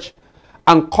church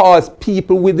and cause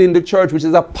people within the church, which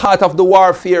is a part of the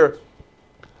warfare,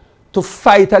 to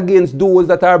fight against those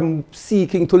that are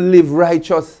seeking to live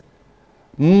righteous,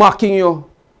 mocking you,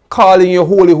 calling you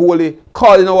holy, holy,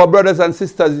 calling our brothers and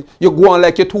sisters, you go on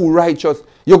like you're too righteous,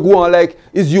 you go on like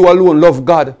it's you alone love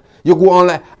God, you go on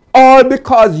like, all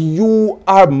because you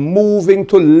are moving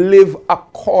to live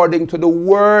according to the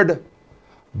word.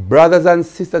 Brothers and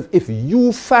sisters, if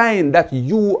you find that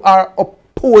you are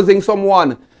opposing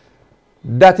someone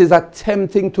that is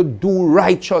attempting to do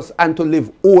righteous and to live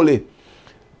holy,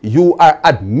 you are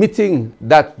admitting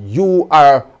that you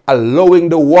are allowing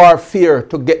the warfare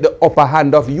to get the upper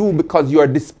hand of you, because you are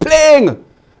displaying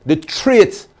the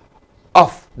traits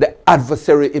of the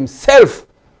adversary himself,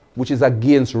 which is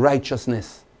against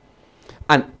righteousness.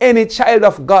 And any child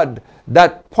of God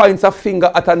that points a finger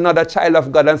at another child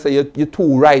of God and say, you're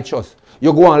too righteous,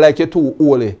 you're going like you're too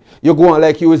holy, you're going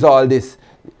like you is all this,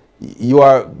 you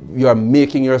are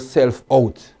making yourself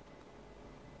out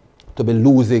to be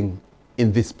losing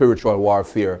in this spiritual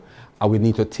warfare. And we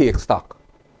need to take stock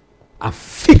and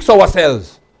fix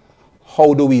ourselves.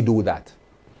 How do we do that?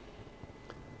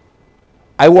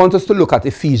 I want us to look at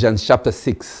Ephesians chapter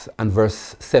 6 and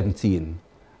verse 17.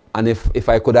 And if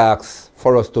I could ask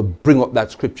for us to bring up that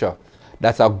scripture,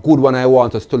 that's a good one I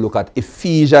want us to look at.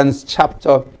 Ephesians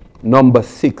chapter number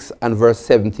 6 and verse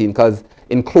 17. Because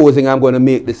in closing, I'm going to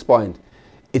make this point.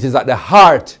 It is at the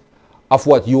heart of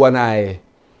what you and I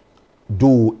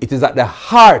do. It is at the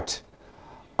heart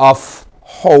of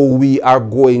how we are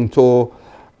going to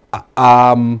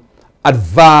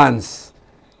advance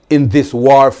in this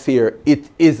warfare. It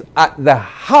is at the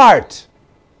heart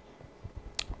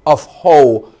of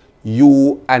how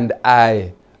you and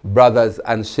I, brothers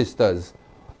and sisters,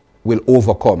 will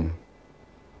overcome.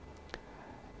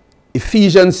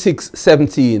 Ephesians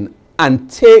 6:17,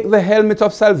 and take the helmet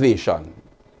of salvation.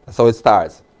 That's how it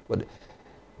starts. But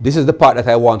this is the part that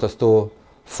I want us to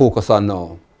focus on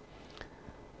now.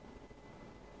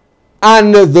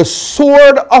 And the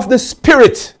sword of the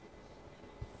Spirit,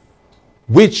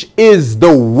 which is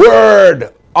the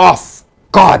word of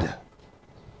God.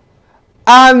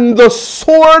 And the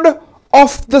sword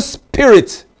of the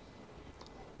Spirit,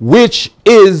 which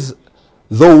is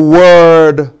the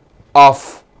word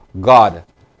of God.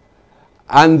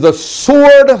 And the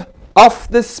sword of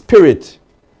the Spirit,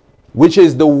 which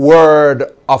is the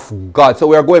word of God. So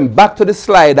we are going back to the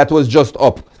slide that was just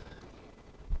up.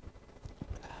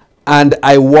 And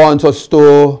I want us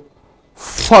to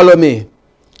follow me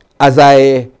as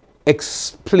I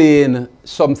explain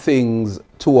some things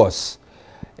to us.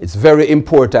 It's very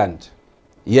important.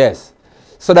 Yes.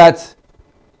 So that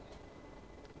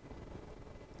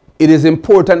it is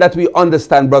important that we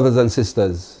understand, brothers and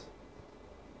sisters,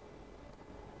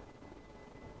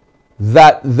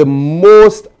 that the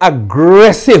most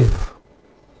aggressive,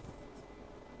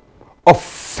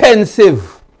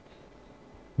 offensive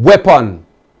weapon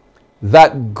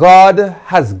that God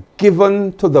has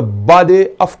given to the body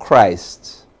of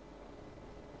Christ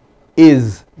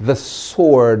is the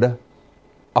sword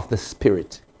of the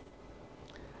Spirit.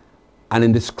 And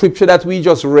in the scripture that we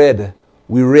just read,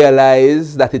 we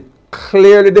realize that it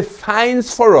clearly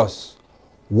defines for us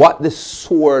what the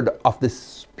sword of the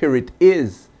Spirit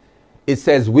is. It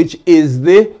says, which is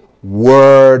the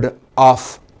word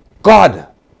of God.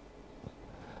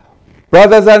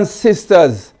 Brothers and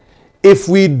sisters, if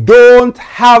we don't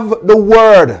have the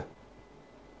word,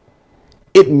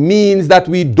 it means that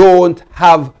we don't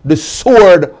have the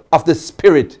sword of the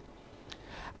Spirit.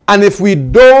 And if we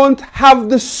don't have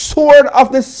the sword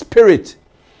of the Spirit,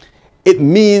 it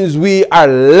means we are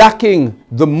lacking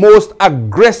the most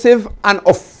aggressive and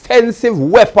offensive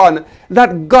weapon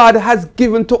that God has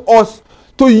given to us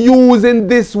to use in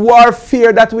this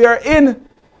warfare that we are in.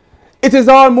 It is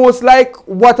almost like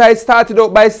what I started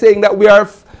out by saying, that we are,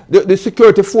 the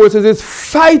security forces is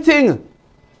fighting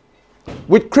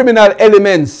with criminal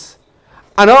elements.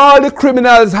 And all the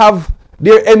criminals have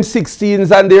their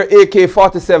M16s and their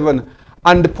AK-47,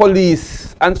 and the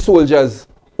police and soldiers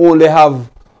only have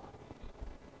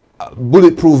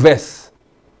bulletproof vests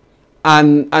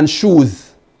and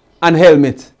shoes and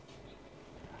helmet,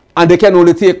 and they can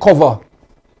only take cover,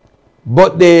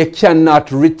 but they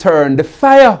cannot return the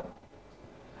fire.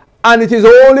 And it is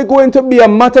only going to be a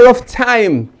matter of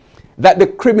time that the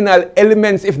criminal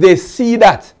elements, if they see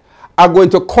that, are going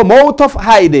to come out of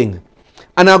hiding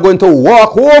and are going to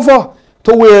walk over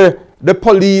to where the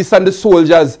police and the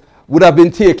soldiers would have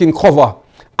been taking cover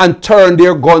and turn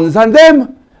their guns on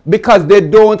them, because they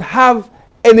don't have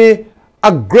any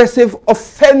aggressive,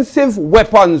 offensive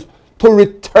weapons to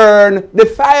return the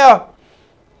fire.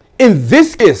 In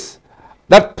this case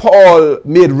that Paul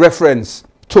made reference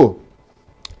to,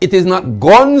 it is not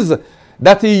guns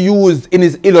that he used in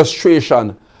his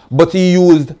illustration, but he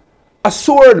used a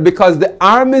sword, because the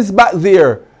armies back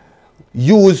there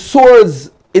used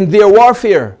swords in their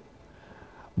warfare.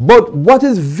 But what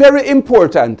is very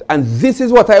important, and this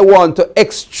is what I want to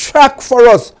extract for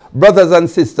us, brothers and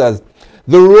sisters,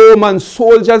 the Roman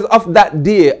soldiers of that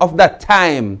day, of that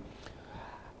time,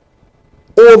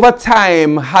 over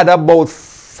time had about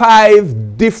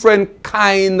 5 different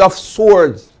kinds of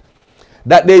swords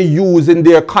that they use in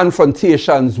their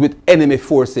confrontations with enemy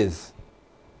forces.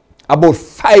 About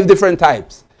 5 different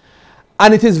types.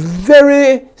 And it is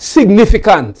very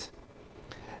significant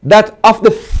that of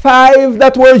the 5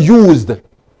 that were used,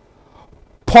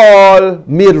 Paul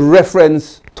made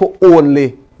reference to only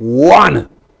 1.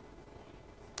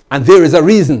 And there is a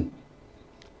reason.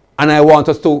 And I want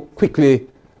us to quickly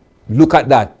look at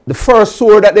that. The first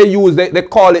sword that they used, they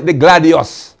call it the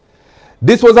gladius.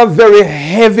 This was a very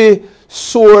heavy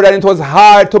sword, and it was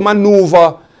hard to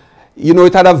maneuver. You know,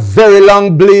 it had a very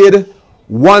long blade.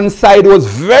 One side was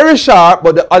very sharp,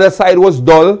 but the other side was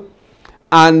dull.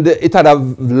 And it had a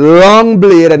long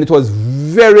blade, and it was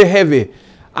very heavy.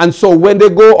 And so when they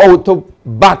go out to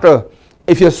battle,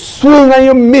 if you swing and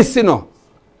you miss, you know,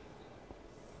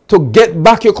 to get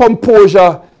back your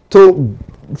composure, to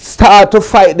start to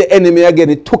fight the enemy again,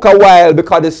 it took a while,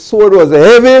 because the sword was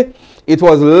heavy, it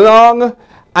was long,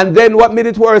 and then what made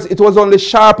it worse, it was only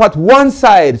sharp at one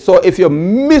side. So if you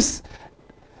miss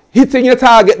hitting your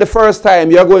target the first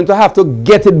time, you're going to have to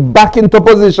get it back into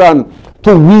position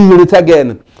to wield it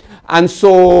again. And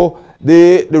so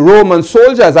the Roman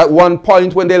soldiers, at one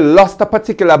point when they lost a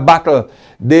particular battle,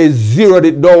 they zeroed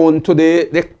it down to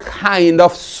the kind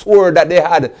of sword that they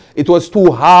had. It was too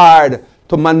hard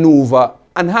to maneuver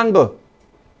and handle.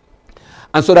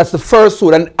 And so that's the first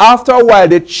sword. And after a while,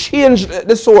 they changed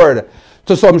the sword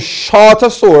to some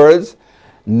shorter swords,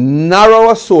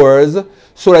 narrower swords,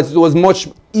 so that it was much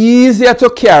easier to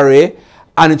carry,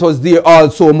 and it was there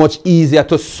also much easier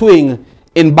to swing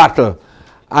in battle.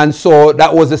 And so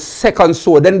that was the second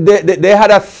sword. Then they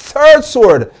had a third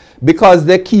sword, because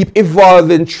they keep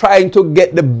evolving, trying to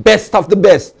get the best of the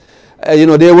best. You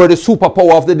know, they were the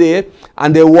superpower of the day,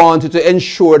 and they wanted to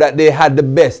ensure that they had the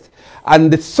best.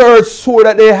 And the third sword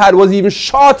that they had was even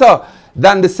shorter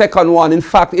than the second one. In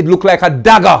fact, it looked like a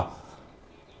dagger.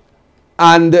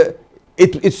 And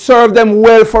it served them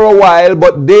well for a while,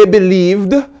 but they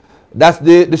believed, that's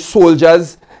the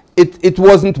soldiers, it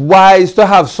wasn't wise to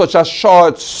have such a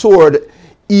short sword,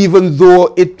 even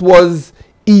though it was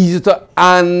easy to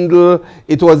handle,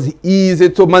 it was easy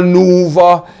to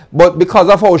maneuver, but because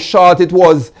of how short it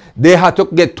was, they had to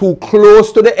get too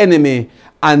close to the enemy,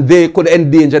 and they could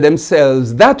endanger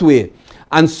themselves that way.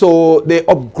 And so they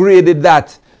upgraded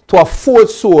that to a fourth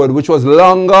sword, which was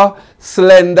longer,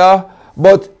 slender,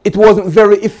 but it wasn't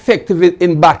very effective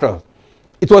in battle.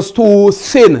 It was too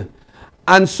thin.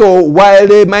 And so while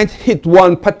they might hit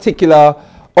one particular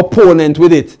opponent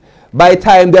with it, by the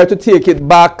time they had to take it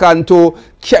back and to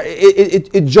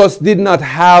it just did not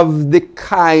have the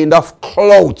kind of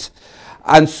clout.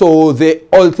 And so they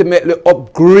ultimately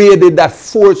upgraded that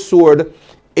fourth sword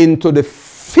into the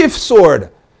fifth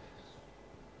sword.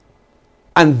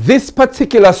 And this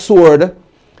particular sword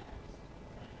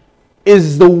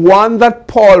is the one that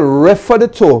Paul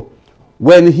referred to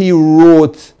when he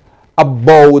wrote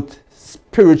about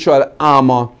spiritual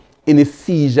armor in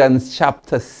Ephesians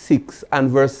chapter 6 and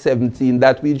verse 17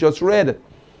 that we just read.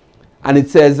 And it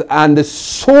says, and the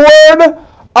sword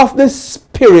of the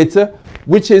Spirit,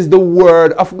 which is the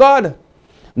word of God.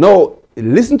 Now,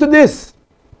 listen to this.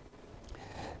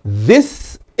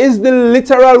 This is the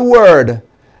literal word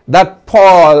that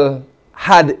Paul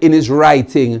had in his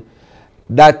writing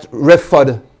that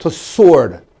referred to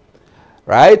sword.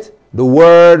 Right? The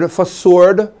word for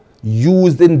sword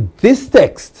used in this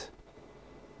text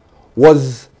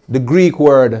was the Greek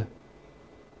word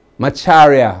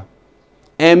macharia.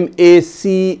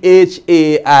 M-A-C-H-A-I-R-A.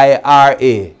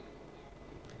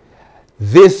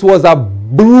 This was a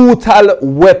brutal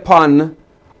weapon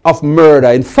of murder.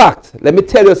 In fact, let me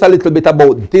tell you a little bit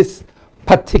about this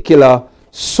particular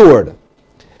sword.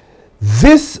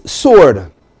 This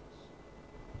sword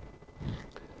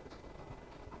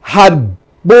had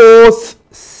both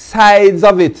sides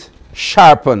of it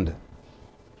sharpened.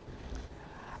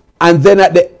 And then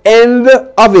at the end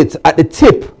of it, at the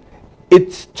tip,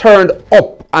 it turned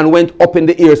up and went up in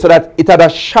the ear so that it had a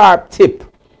sharp tip.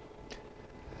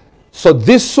 So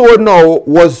this sword now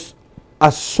was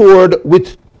a sword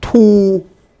with two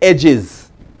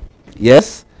edges.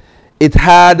 Yes, it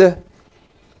had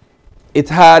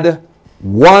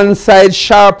one side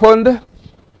sharpened,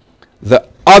 the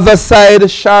other side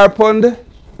sharpened,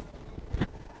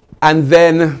 and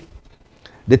then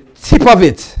the tip of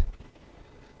it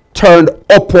turned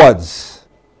upwards.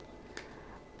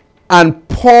 And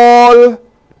Paul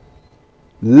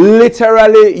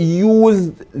literally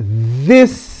used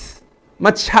this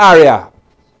macharia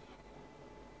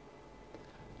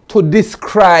to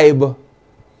describe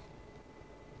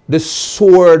the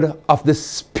sword of the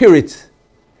Spirit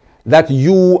that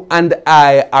you and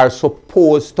I are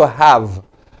supposed to have,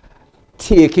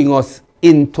 taking us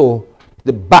into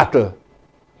the battle.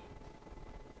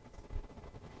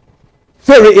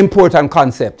 Very important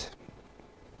concept.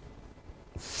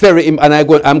 And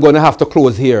I'm going to have to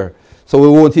close here, so we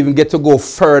won't even get to go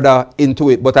further into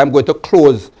it, but I'm going to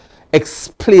close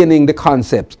explaining the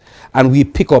concept, and we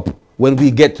pick up when we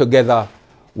get together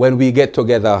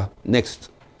next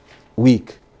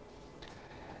week.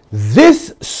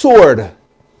 This sword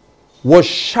was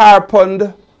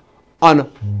sharpened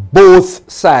on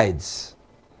both sides.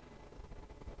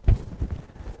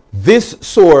 This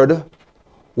sword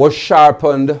was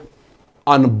sharpened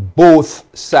on both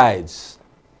sides.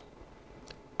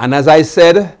 And as I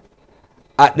said,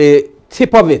 at the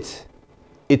tip of it,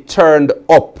 it turned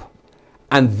up.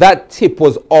 And that tip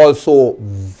was also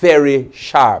very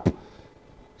sharp.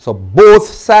 So both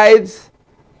sides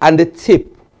and the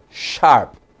tip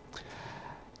sharp.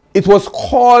 It was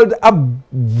called a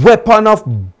weapon of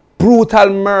brutal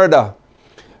murder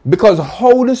because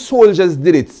how the soldiers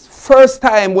did it. First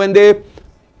time when they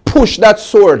pushed that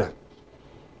sword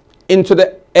into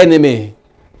the enemy,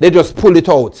 they just pulled it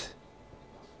out.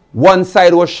 One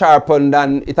side was sharpened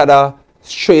and it had a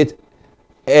straight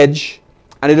edge,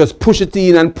 and they just push it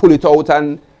in and pull it out,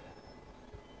 and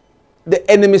the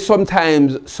enemy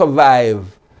sometimes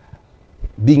survive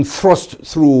being thrust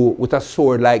through with a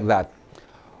sword like that.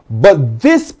 But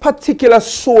this particular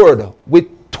sword with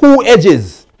two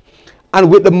edges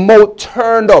and with the mouth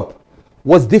turned up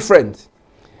was different.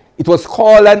 It was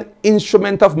called an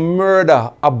instrument of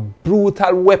murder, a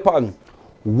brutal weapon.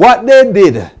 What they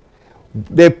did,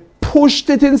 they pushed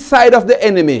it inside of the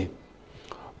enemy,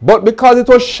 but because it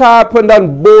was sharpened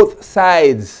on both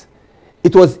sides,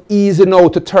 it was easy now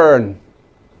to turn.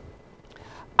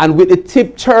 And with the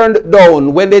tip turned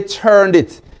down, when they turned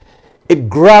it, it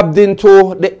grabbed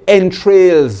into the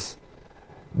entrails,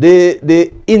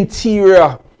 the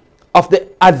interior of the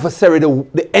adversary,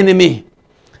 the enemy,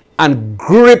 and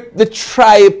gripped the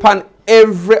tripe and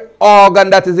every organ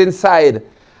that is inside.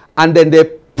 And then they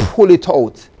pull it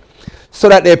out so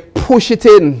that they push it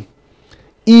in,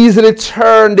 easily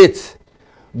turned it,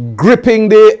 gripping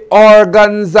the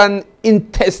organs and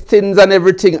intestines and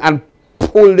everything, and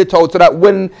pulled it out so that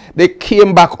when they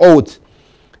came back out,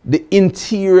 the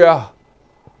interior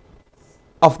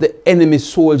of the enemy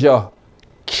soldier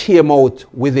came out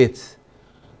with it.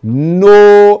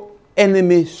 No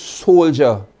enemy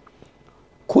soldier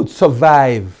could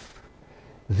survive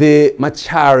the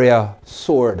macharia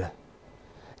sword.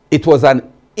 It was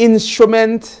an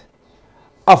instrument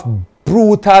of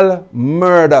brutal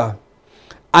murder,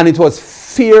 and it was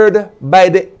feared by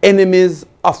the enemies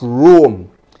of Rome.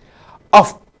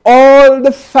 Of all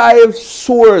the 5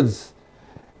 swords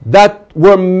that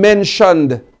were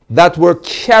mentioned that were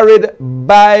carried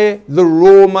by the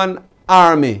Roman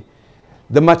army,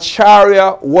 the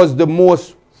macharia was the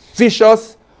most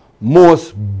vicious,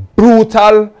 most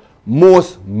brutal,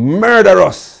 most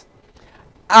murderous.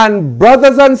 And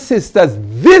brothers and sisters,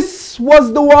 this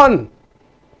was the one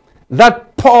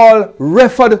that Paul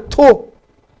referred to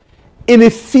in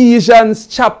Ephesians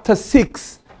chapter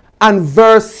 6 and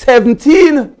verse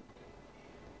 17.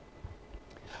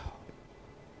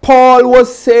 Paul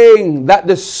was saying that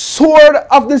the sword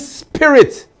of the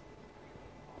Spirit,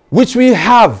 which we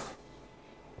have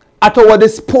at our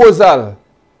disposal,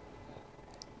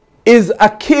 is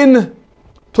akin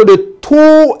to the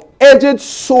two-edged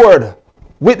sword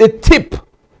with the tip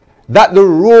that the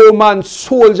Roman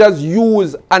soldiers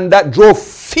used and that drove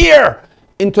fear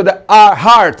into the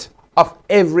heart of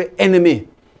every enemy.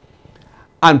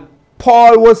 And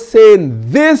Paul was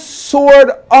saying this sword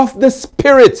of the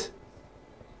Spirit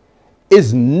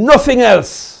is nothing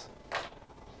else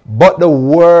but the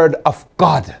word of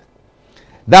God.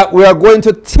 That we are going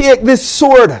to take this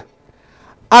sword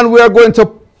and we are going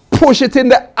to push it in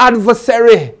the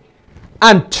adversary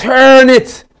and turn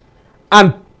it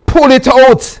and pull it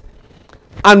out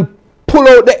and pull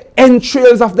out the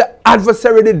entrails of the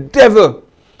adversary, the devil,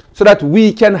 so that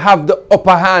we can have the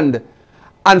upper hand.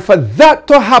 And for that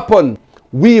to happen,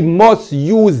 we must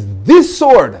use this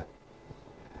sword,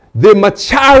 the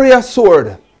Macharia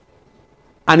sword.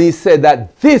 And he said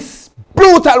that this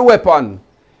brutal weapon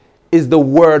is the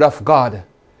word of God.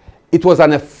 It was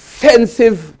an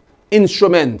offensive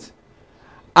instrument.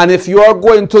 And if you are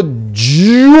going to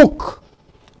juke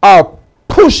or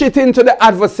push it into the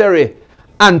adversary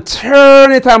and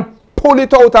turn it and pull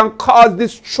it out and cause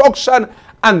destruction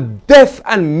and death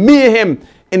and mayhem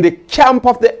in the camp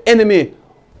of the enemy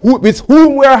with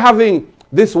whom we are having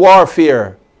this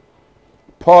warfare,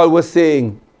 Paul was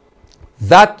saying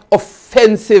that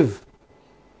offensive,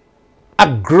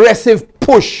 aggressive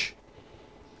push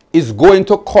is going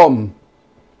to come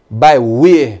by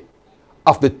way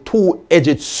of the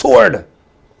two-edged sword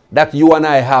that you and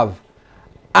I have.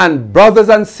 And brothers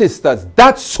and sisters,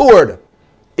 that sword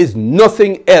is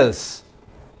nothing else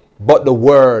but the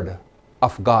word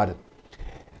of God.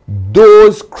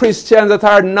 Those Christians that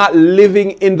are not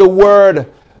living in the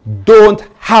word don't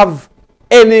have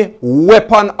any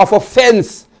weapon of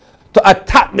offense to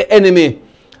attack the enemy.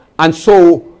 And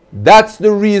so that's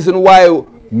the reason why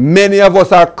many of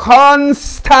us are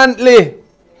constantly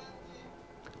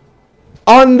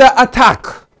under attack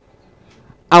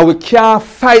and we can't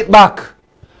fight back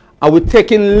and we're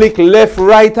taking lick left,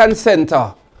 right and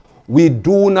center. We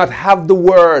do not have the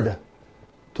word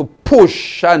to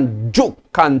push and juke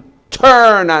and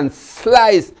turn and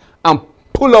slice and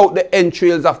pull out the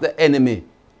entrails of the enemy.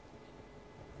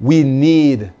 We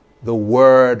need the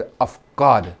word of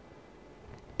God.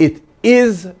 It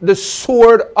is the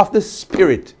sword of the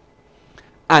Spirit.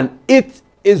 And it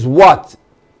is what,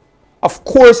 of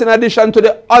course, in addition to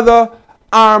the other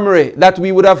armory that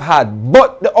we would have had,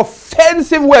 but the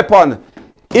offensive weapon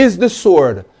is the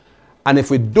sword. And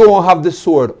if we don't have the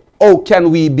sword, how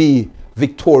can we be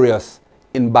victorious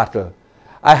in battle?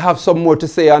 I have some more to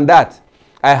say on that.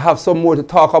 I have some more to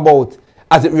talk about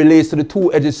as it relates to the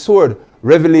two-edged sword.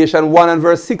 Revelation 1 and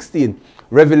verse 16.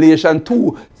 Revelation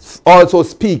 2 also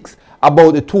speaks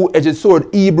about the two-edged sword.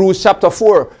 Hebrews chapter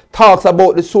 4 talks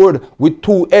about the sword with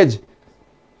two edge,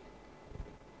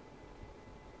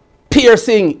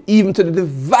 piercing even to the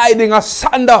dividing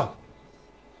asunder.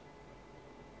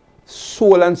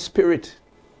 Soul and spirit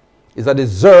is a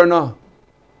discerner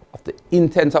of the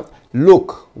intent of.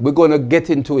 Look, we're going to get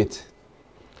into it.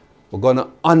 We're going to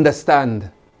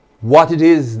understand what it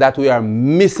is that we are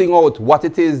missing out, what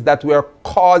it is that we are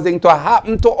causing to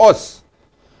happen to us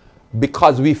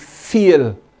because we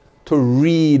fail to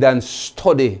read and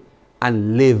study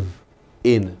and live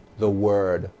in the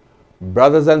Word.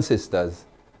 Brothers and sisters,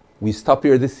 we stop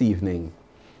here this evening.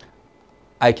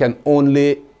 I can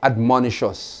only admonish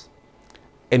us,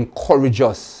 encourage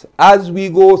us as we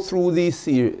go through the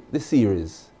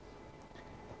series.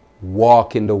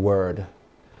 Walk in the Word.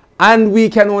 And we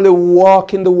can only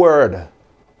walk in the Word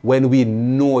when we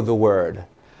know the Word.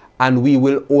 And we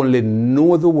will only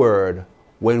know the Word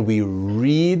when we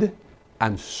read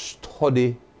and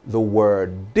study the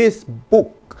Word. This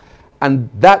book and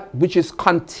that which is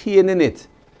contained in it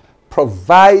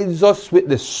provides us with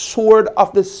the sword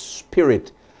of the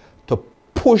Spirit to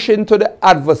push into the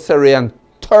adversary and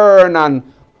turn and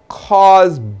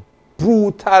cause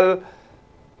brutal,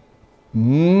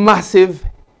 massive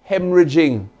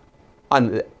hemorrhaging on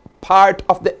the part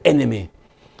of the enemy.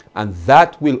 And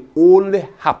that will only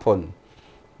happen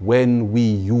when we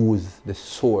use the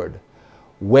sword,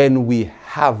 when we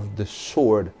have the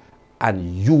sword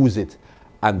and use it.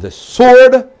 And the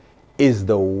sword is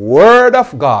the word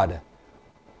of God.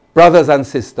 Brothers and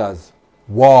sisters,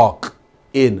 walk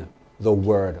in the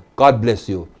word. God bless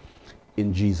you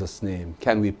in Jesus' name.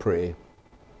 Can we pray?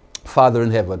 Father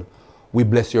in heaven, we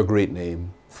bless your great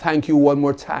name. Thank you one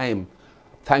more time.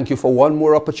 Thank you for one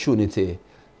more opportunity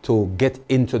to get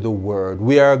into the Word.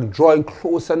 We are drawing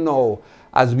closer now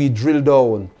as we drill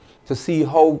down to see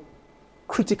how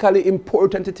critically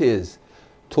important it is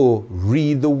to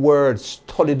read the Word,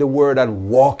 study the Word, and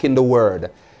walk in the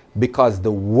Word. Because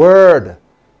the Word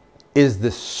is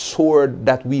the sword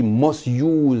that we must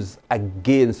use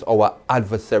against our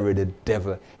adversary, the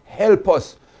devil. Help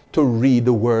us to read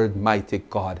the Word, mighty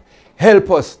God.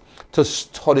 Help us to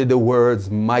study the words,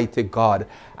 mighty God.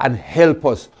 And help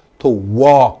us to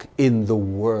walk in the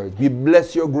Word. We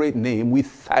bless your great name. We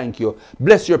thank you.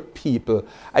 Bless your people.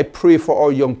 I pray for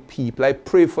our young people. I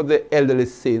pray for the elderly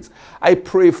saints. I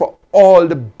pray for all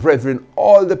the brethren,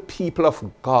 all the people of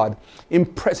God.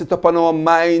 Impress it upon our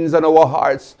minds and our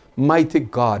hearts, mighty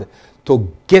God, to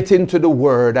get into the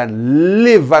Word and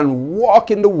live and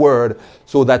walk in the Word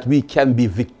so that we can be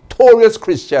victorious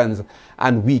Christians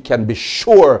and we can be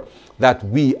sure that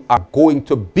we are going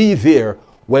to be there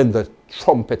when the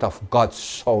trumpet of God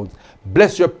sounds.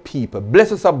 Bless your people.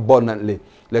 Bless us abundantly.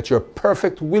 Let your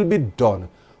perfect will be done.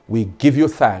 We give you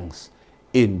thanks.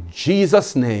 In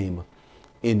Jesus' name.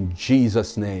 In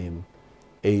Jesus' name.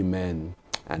 Amen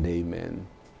and amen.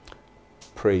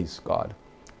 Praise God.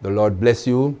 The Lord bless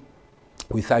you.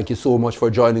 We thank you so much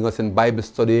for joining us in Bible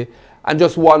study. And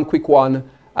just one quick one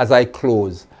as I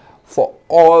close. For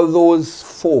all those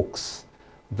folks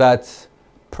that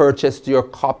purchased your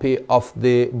copy of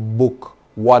the book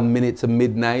 1 Minute to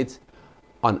Midnight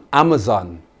on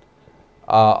Amazon,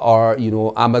 or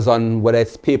Amazon, whether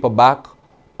it's paperback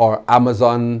or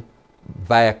Amazon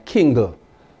via Kindle.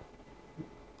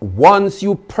 Once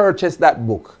you purchase that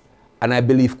book, and I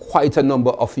believe quite a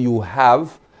number of you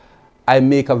have, I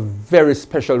make a very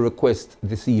special request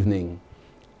this evening,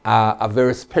 a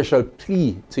very special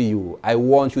plea to you. I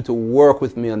want you to work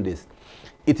with me on this.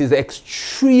 It is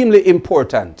extremely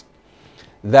important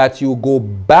that you go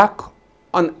back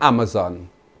on Amazon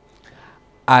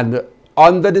and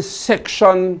under the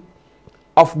section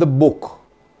of the book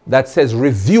that says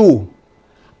review,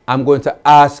 I'm going to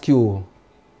ask you,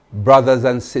 brothers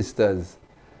and sisters,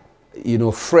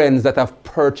 friends that have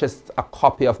purchased a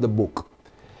copy of the book,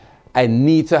 I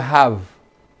need to have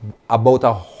about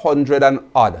 100 and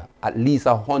odd, at least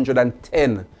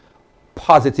 110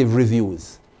 positive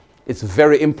reviews. It's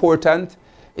very important.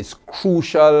 It's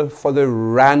crucial for the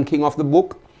ranking of the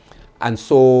book. And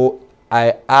so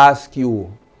I ask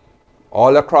you,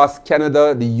 all across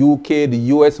Canada, the UK, the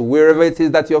US, wherever it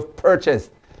is that you have purchased,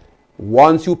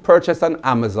 once you purchase on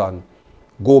Amazon,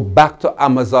 go back to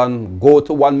Amazon, go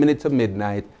to 1 Minute to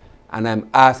Midnight, and I'm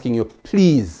asking you,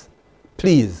 please,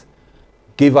 please,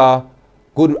 give a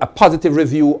positive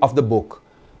review of the book.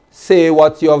 Say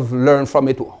what you have learned from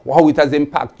it, how it has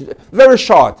impacted. Very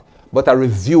short, but a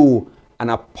review and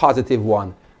a positive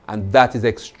one. And that is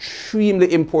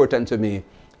extremely important to me.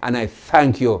 And I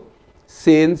thank you,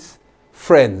 saints,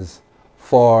 friends,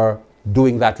 for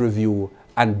doing that review.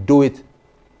 And do it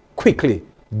quickly.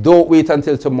 Don't wait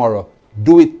until tomorrow.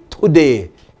 Do it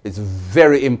today. It's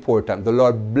very important. The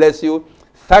Lord bless you.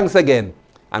 Thanks again.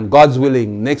 And God's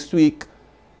willing, next week,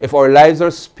 if our lives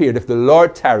are spared, if the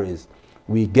Lord tarries,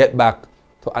 we get back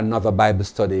to another Bible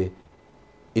study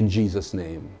in Jesus'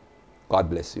 name. God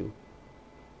bless you.